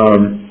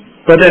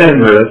 but that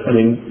doesn't hurt us. I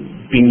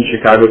mean, being in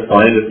Chicago is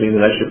fine. It just means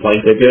an extra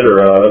plane ticket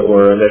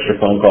or an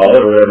extra phone call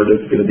or whatever it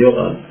is to get a deal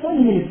done. Well,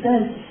 in a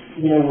sense,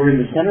 we're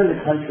in the center of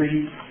the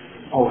country.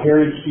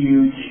 O'Hare is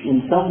huge.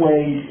 In some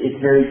ways, it's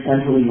very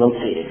centrally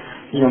located.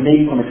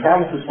 Maybe from a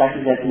travel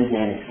perspective, that's an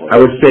advantage for you.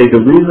 I would say the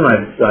reason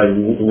I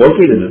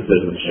located this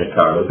business in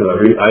Chicago, because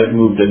I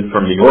moved in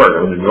from New York,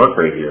 I was in New York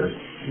for 8 years,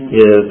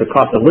 is the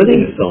cost of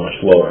living is so much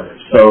lower.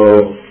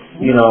 So,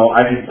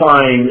 I could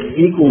find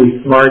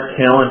equally smart,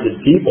 talented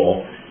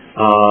people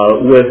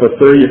with a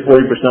 30 or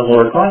 40%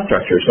 lower cost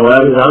structure. So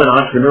I'm an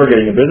entrepreneur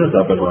getting a business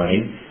up and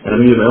running, and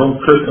I'm using my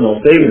own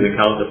personal savings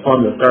account to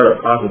fund the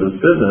startup cost of this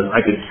business. I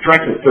could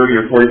stretch it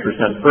 30 or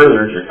 40%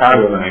 further in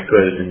Chicago than I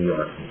could in New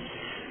York.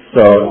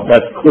 So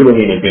that's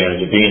clearly an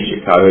advantage of being in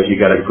Chicago. You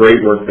got a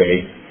great work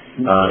base,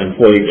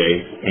 employee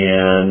base,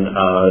 and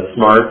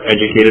smart,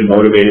 educated,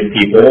 motivated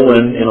people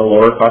and a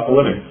lower cost of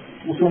living.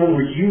 Well, so in other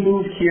words, you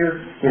moved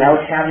here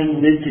without having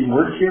lived and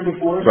worked here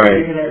before?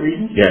 Right. For that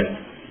reason? Yes.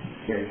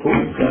 Very cool.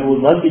 I would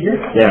love to hear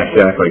that. Yeah,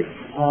 exactly.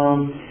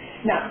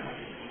 Now,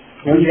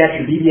 you got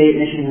your BBA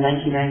at Michigan in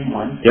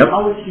 1991. Yep.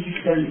 How did you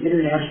study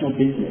international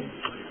business?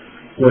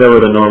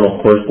 Whatever the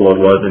normal course load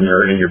was in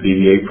your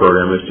BBA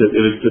program, it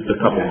was just a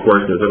couple of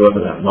courses. It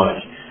wasn't that much.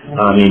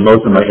 I mean,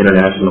 most of my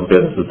international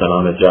business was done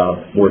on the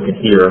job,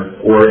 working here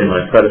or in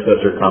my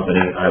predecessor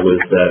company. I was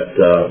at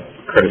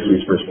Credit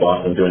Suisse First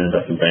Boston doing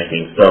investment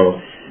banking.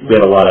 So we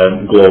had a lot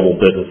of global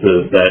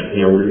businesses that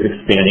were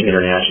expanding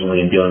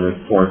internationally and dealing with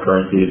foreign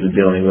currencies and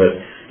dealing with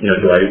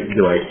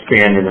do I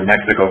expand into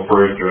Mexico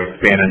first or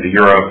expand into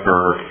Europe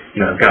or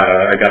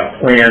I got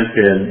a plant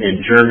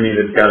in Germany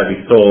that's got to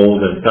be sold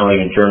and selling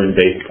a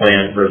German-based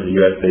plant versus a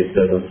U.S.-based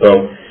business.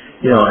 So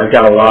I've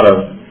got a lot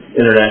of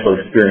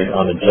international experience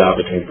on the job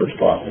between First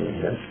Boston and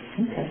here.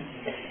 Okay.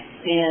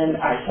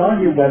 And I saw on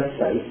your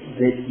website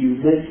that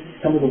you list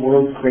some of the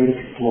world's great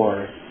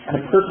explorers. On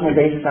a personal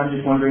basis, I'm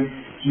just wondering,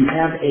 do you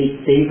have a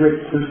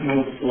favorite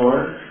personal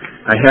explorer?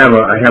 I have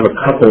a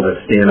couple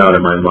that stand out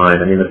in my mind.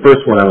 I mean, the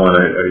first one I want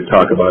to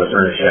talk about is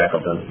Ernest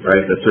Shackleton,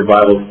 right? The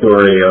survival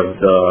story of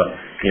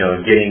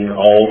getting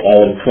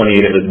all 28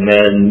 of his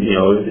men,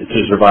 to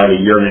survive a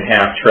year and a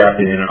half trapped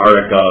in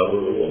Antarctica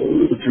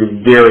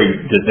through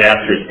very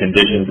disastrous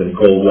conditions and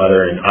cold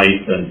weather and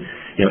ice and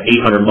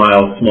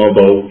 800-mile small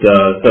boat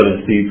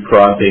Southern Seas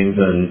crossings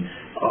and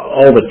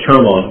all the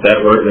turmoil that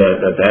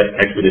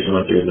expedition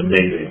went through is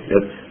amazing.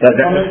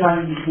 How many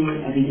times have you seen it?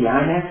 I think the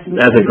IMAX?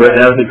 That was a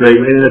great,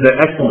 it's an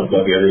excellent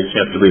book. I had a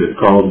chance to read it. It's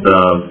called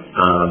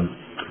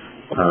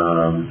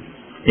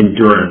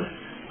Endurance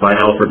by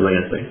Alfred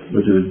Lansing,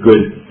 which is a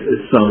good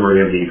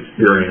summary of the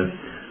experience.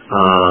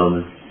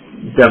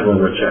 Definitely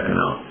worth checking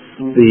out.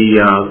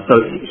 So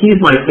he's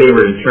my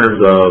favorite in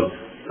terms of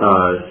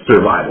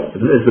survival.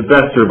 It's the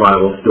best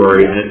survival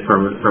story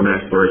from an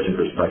exploration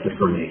perspective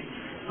for me.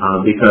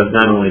 Because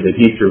not only did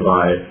he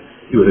survive,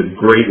 he was a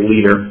great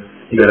leader.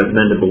 He got his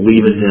men to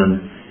believe in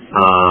him.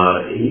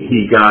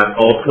 He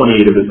got all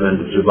 28 of his men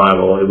to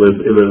survival. It was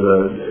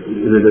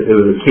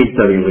a case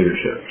study in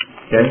leadership.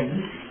 Okay.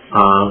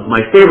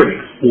 My favorite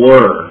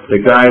explorer,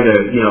 the guy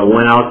that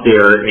went out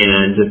there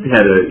and just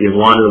had a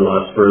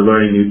wanderlust for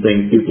learning new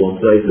things, people, and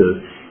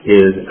places,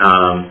 is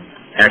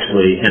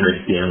actually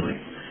Henry Stanley.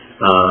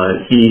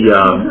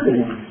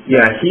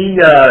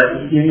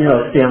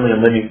 Stanley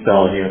and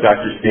Livingstone,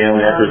 Dr.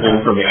 Stanley, I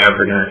presume from the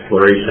African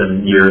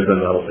exploration years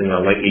in the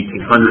late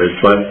 1800s,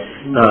 but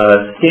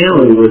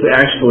Stanley was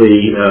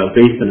actually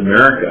based in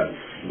America.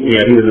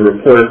 He was a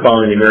reporter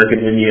following the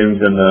American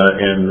Indians and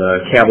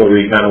the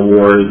cavalry kind of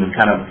wars and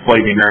kind of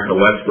fighting the America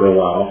West for a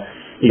while.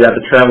 He got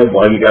the travel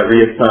bug. He got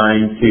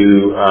reassigned to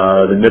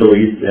the Middle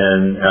East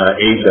and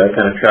Asia,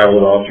 kind of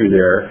traveled all through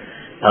there.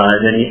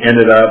 And then he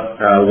ended up,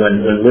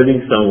 when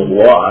Livingstone was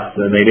lost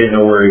and they didn't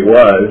know where he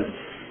was,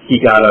 he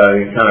got a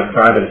kind of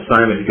private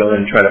assignment to go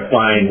in and try to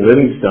find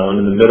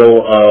Livingstone in the middle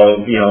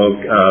of,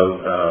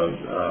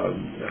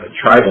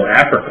 tribal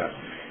Africa.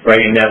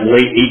 right, in that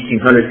late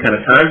 1800s kind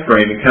of time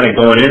frame, and kind of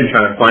going in and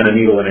trying to find a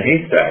needle in a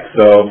haystack.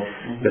 So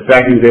the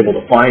fact he was able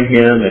to find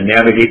him and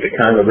navigate the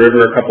Congo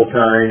River a couple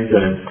times,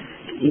 and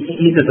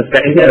he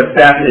had a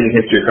fascinating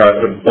history across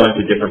a bunch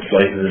of different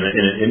places and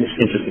an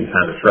interesting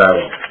time to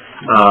travel.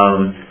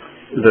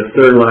 The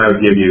third one I would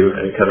give you,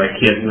 because I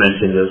can't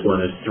mention this one,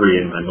 there's three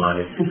in my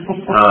mind.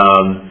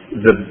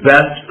 The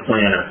best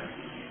planner.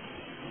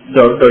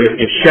 So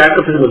if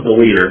Shackleton was the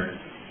leader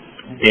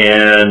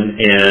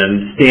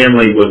and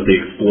Stanley was the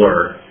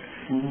explorer,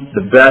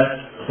 the best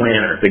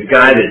planner, the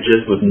guy that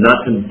just was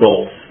nuts and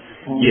bolts,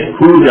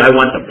 who do I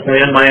want to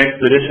plan my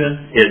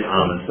expedition? Is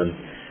Amundsen,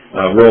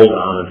 Roald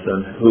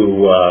Amundsen, who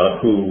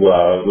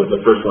was the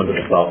first one to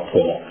the South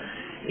Pole.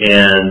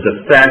 And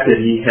the fact that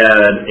he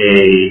had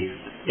a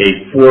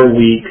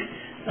 4-week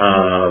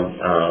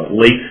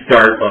late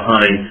start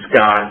behind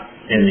Scott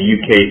and the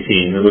UK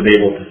team and was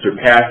able to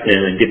surpass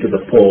him and get to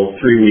the pole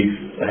 3 weeks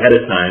ahead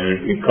of time,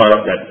 and he caught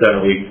up that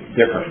 7-week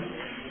difference.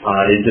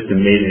 It's just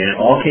amazing. And it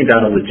all came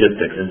down to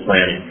logistics and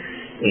planning.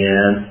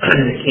 And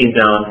it came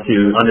down to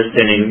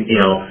understanding,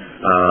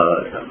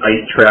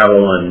 ice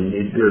travel and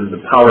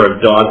the power of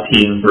dog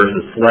teams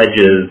versus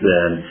sledges,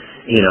 and,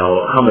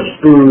 how much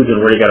food and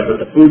where you got to put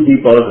the food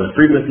depots and the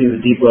frequency of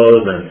the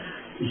depots, and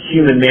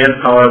human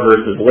manpower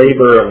versus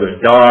labor of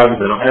the dogs,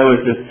 and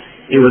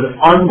it was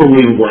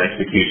unbelievable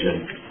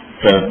execution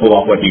to pull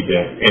off what he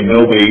did. And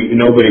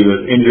nobody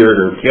was injured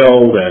or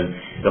killed, and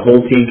the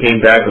whole team came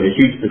back with a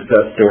huge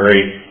success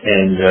story,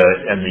 and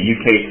the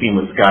UK team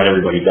with Scott,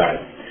 everybody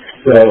died.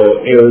 So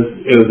it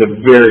was a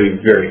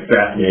very, very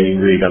fascinating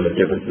read on the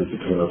differences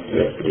between those two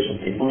expedition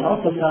teams. Well, it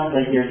also sounds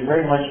like there's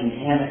very much an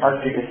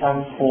Antarctica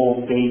South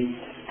Pole-based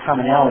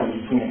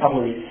commonality between a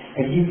couple of these.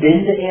 Have you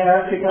been to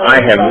Antarctica? I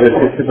have.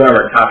 It's one of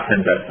our top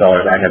 10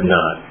 bestsellers. I have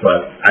not,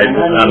 but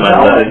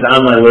it's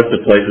on my list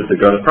of places to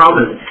go. The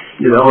problem is,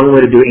 the only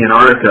way to do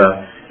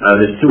Antarctica,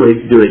 there's two ways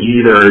to do it.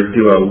 You either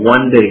do a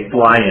one-day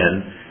fly-in,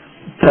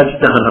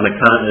 touchdown on the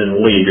continent,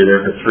 and leave. You're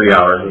there for 3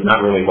 hours. It's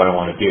not really what I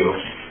want to do.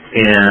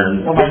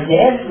 And well, my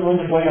dad's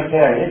going to Buenos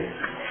Aires,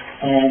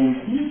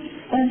 and he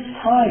spends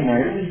time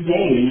there. It was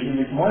days.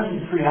 It was more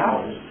than 3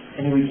 hours,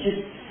 and it was just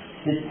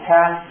this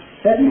past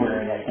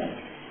February, I think.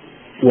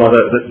 Well,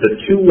 the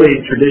two-way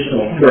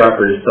traditional tour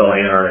operator to sell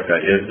Antarctica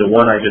is the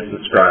one I just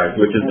described,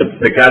 which is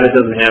the guy that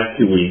doesn't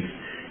have 2 weeks,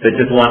 that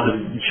just wants to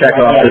check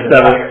off the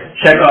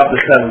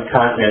seventh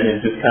continent and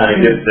just kind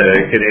of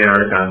get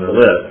Antarctica on the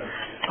list.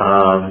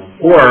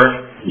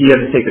 Or you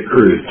have to take a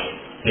cruise,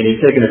 and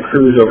you're taking a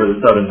cruise over the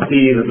Southern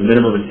Seas at the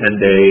minimum of 10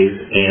 days,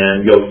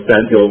 and you'll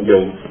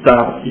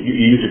stop. You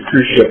use a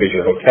cruise ship as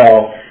your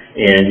hotel,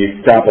 and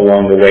you stop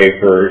along the way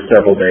for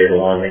several days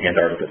along the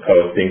Antarctica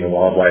coast, seeing the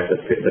wildlife, the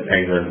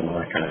penguins, and all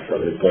that kind of stuff,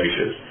 the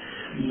glaciers.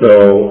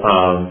 So,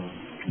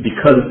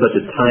 because it's such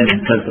a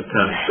time-intensive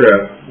kind of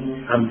trip,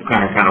 I'm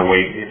kind of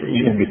waiting,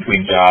 even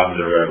between jobs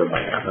or whatever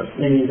might happen.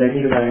 And I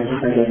think about it, I just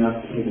not getting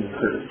enough to take a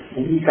cruise.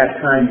 And he's got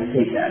time to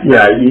take that.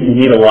 Yeah, you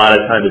need a lot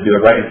of time to do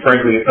it, right? And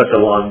frankly, it's such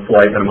a long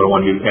flight that I'm going to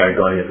want to do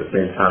Patagonia at the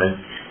same time.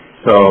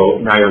 So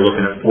now you're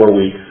looking at 4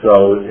 weeks.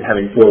 So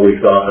having 4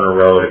 weeks off in a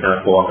row to kind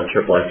of pull off a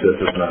trip like this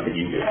is not the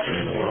easiest thing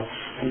in the world.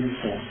 I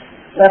understand.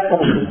 Last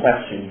couple of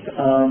questions.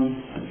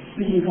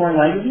 Speaking foreign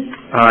languages?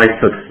 I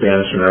took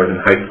Spanish when I was in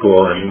high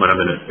school, and when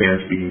I'm in a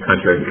Spanish-speaking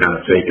country, I can kind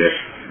of fake it.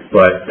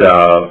 But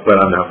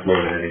I'm not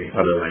fluent in any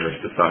other language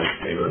besides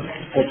English.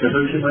 Has it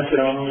hurt you much at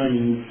all,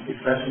 and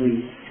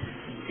especially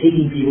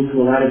taking people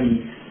to a lot of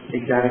these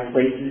exotic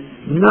places?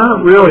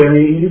 Not really. I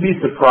mean, you'd be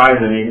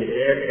surprised. I mean,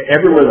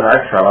 everywhere that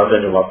I've traveled, I've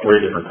been to about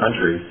 40 different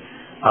countries.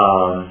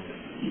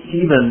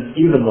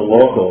 Even the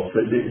locals,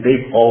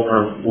 they've all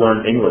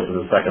learned English as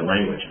a second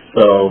language.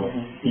 So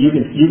you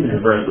can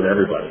converse with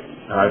everybody.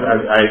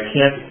 I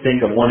can't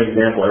think of one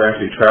example. I've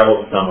actually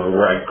traveled somewhere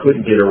where I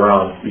couldn't get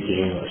around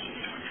speaking English.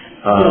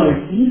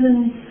 So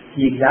even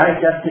the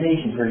exotic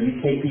destinations where you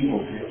take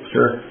people to.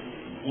 Sure.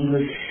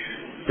 English.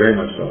 Very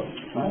much so.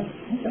 Well,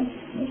 okay,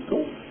 that's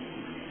cool.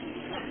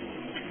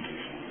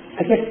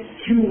 I guess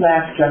two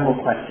last general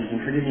questions, and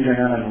forgive me, they're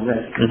not on the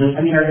list.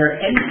 I mean, are there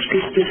any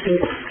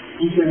specific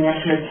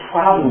international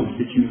problems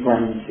that you've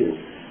run into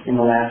in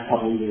the last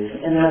couple of years?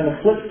 And then on the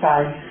flip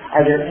side,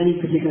 are there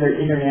any particular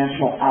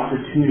international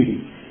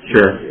opportunities?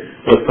 Sure.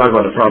 Let's talk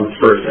about the problems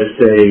first. I'd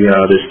say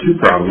there's two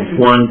problems.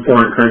 One,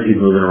 foreign currencies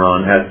moving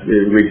around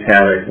it wreaks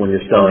havoc when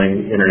you're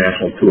selling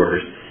international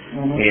tours.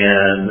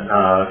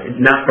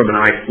 And not from an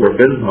I-Explore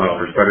business model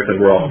perspective, because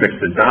we're all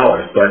fixed in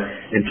dollars, but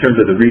in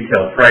terms of the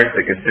retail price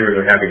that consumers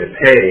are having to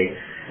pay,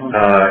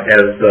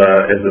 as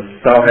the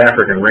South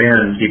African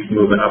rand keeps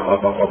moving up,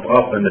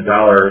 and the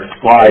dollar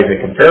slides in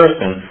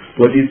comparison,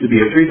 what used to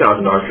be a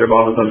 $3,000 trip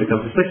all of a sudden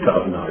becomes a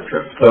 $6,000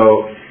 trip.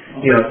 So,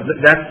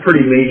 that's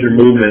pretty major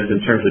movements in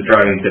terms of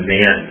driving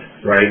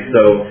demand, right?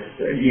 So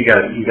you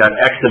got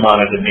X amount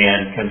of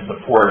demand can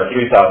support a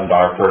 $3,000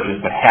 purchase,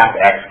 but half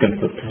X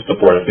can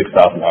support a $6,000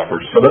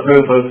 purchase. So those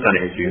kind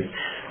of issues.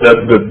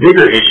 The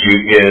bigger issue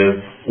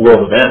is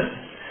world events.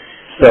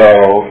 So,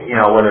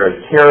 whether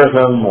it's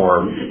terrorism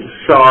or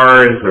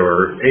SARS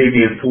or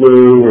avian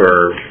flu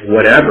or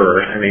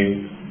whatever, I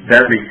mean,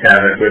 that wreaks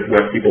havoc with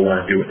what people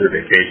want to do with their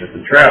vacations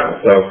and travel.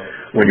 So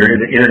when you're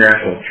in the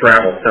international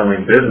travel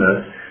selling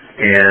business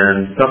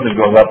and something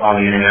goes up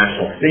on the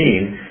international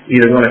scene,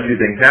 either one of two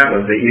things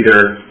happens. They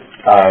either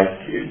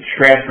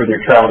transfer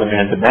their travel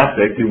demand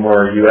domestic, do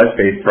more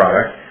U.S.-based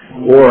products,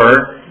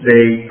 or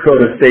they go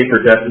to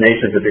safer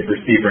destinations that they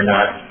perceive are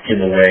not in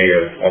the way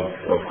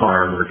of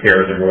harm or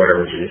terrorism or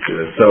whatever the issue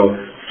is. So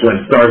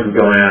when SARS is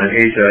going on in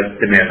Asia,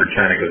 demand for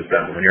China goes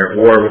down. When you're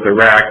at war with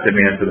Iraq,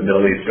 demand for the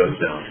Middle East goes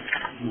down.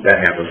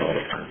 That happens all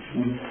the time.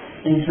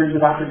 In terms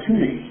of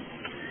opportunities?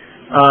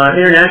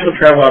 International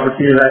travel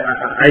opportunities,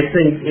 I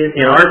think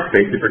in our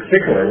space in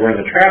particular, we're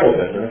in the travel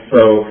business,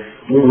 so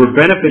we're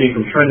benefiting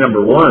from trend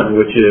number one,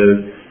 which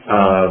is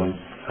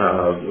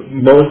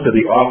most of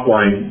the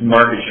offline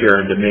market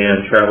share and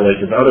demand, travel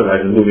agents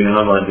otherwise, are moving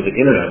online to the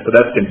internet. So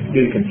that's going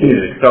to continue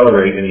to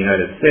accelerate in the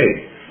United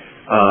States.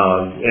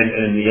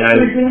 And the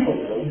United For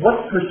example,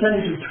 what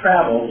percentage of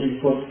travel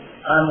is booked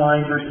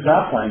online versus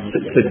offline?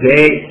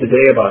 Today,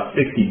 about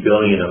 $60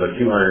 billion of a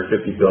 $250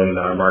 billion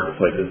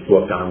marketplace is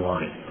booked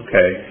online.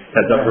 Okay,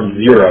 that's up from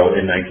zero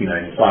in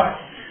 1995.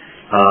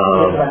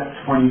 That's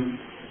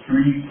 22%.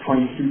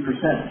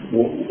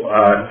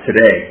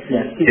 Today.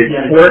 Yes. It's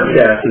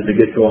forecasted to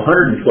get to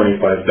 $125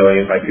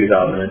 billion by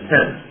 2010.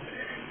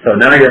 So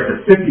now you're up to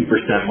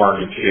 50%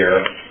 market share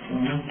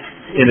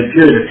in a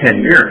period of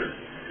 10 years.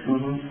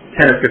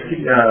 10 or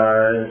 15,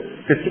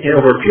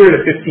 over a period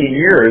of 15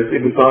 years,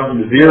 it was gone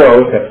from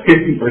zero to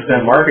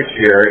 50% market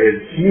share is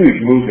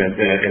huge movement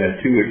in a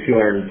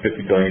 $250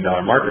 billion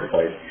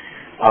marketplace.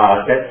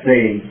 That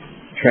same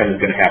trend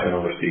is going to happen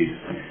overseas.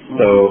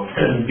 So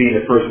being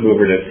the first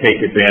mover to take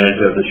advantage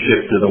of the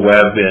shift to the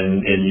web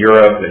in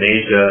Europe and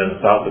Asia and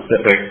the South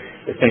Pacific,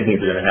 the same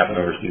things are going to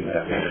happen overseas that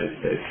happen in the United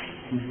States.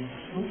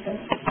 Okay,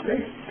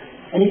 great.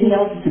 Anything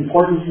else that's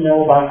important to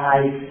know about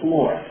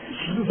iExplore?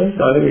 I don't think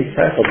so. I think we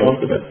tackled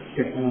most of it.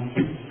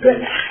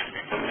 Good.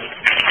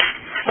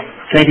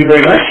 Thank you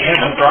very much.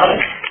 Yeah, no problem.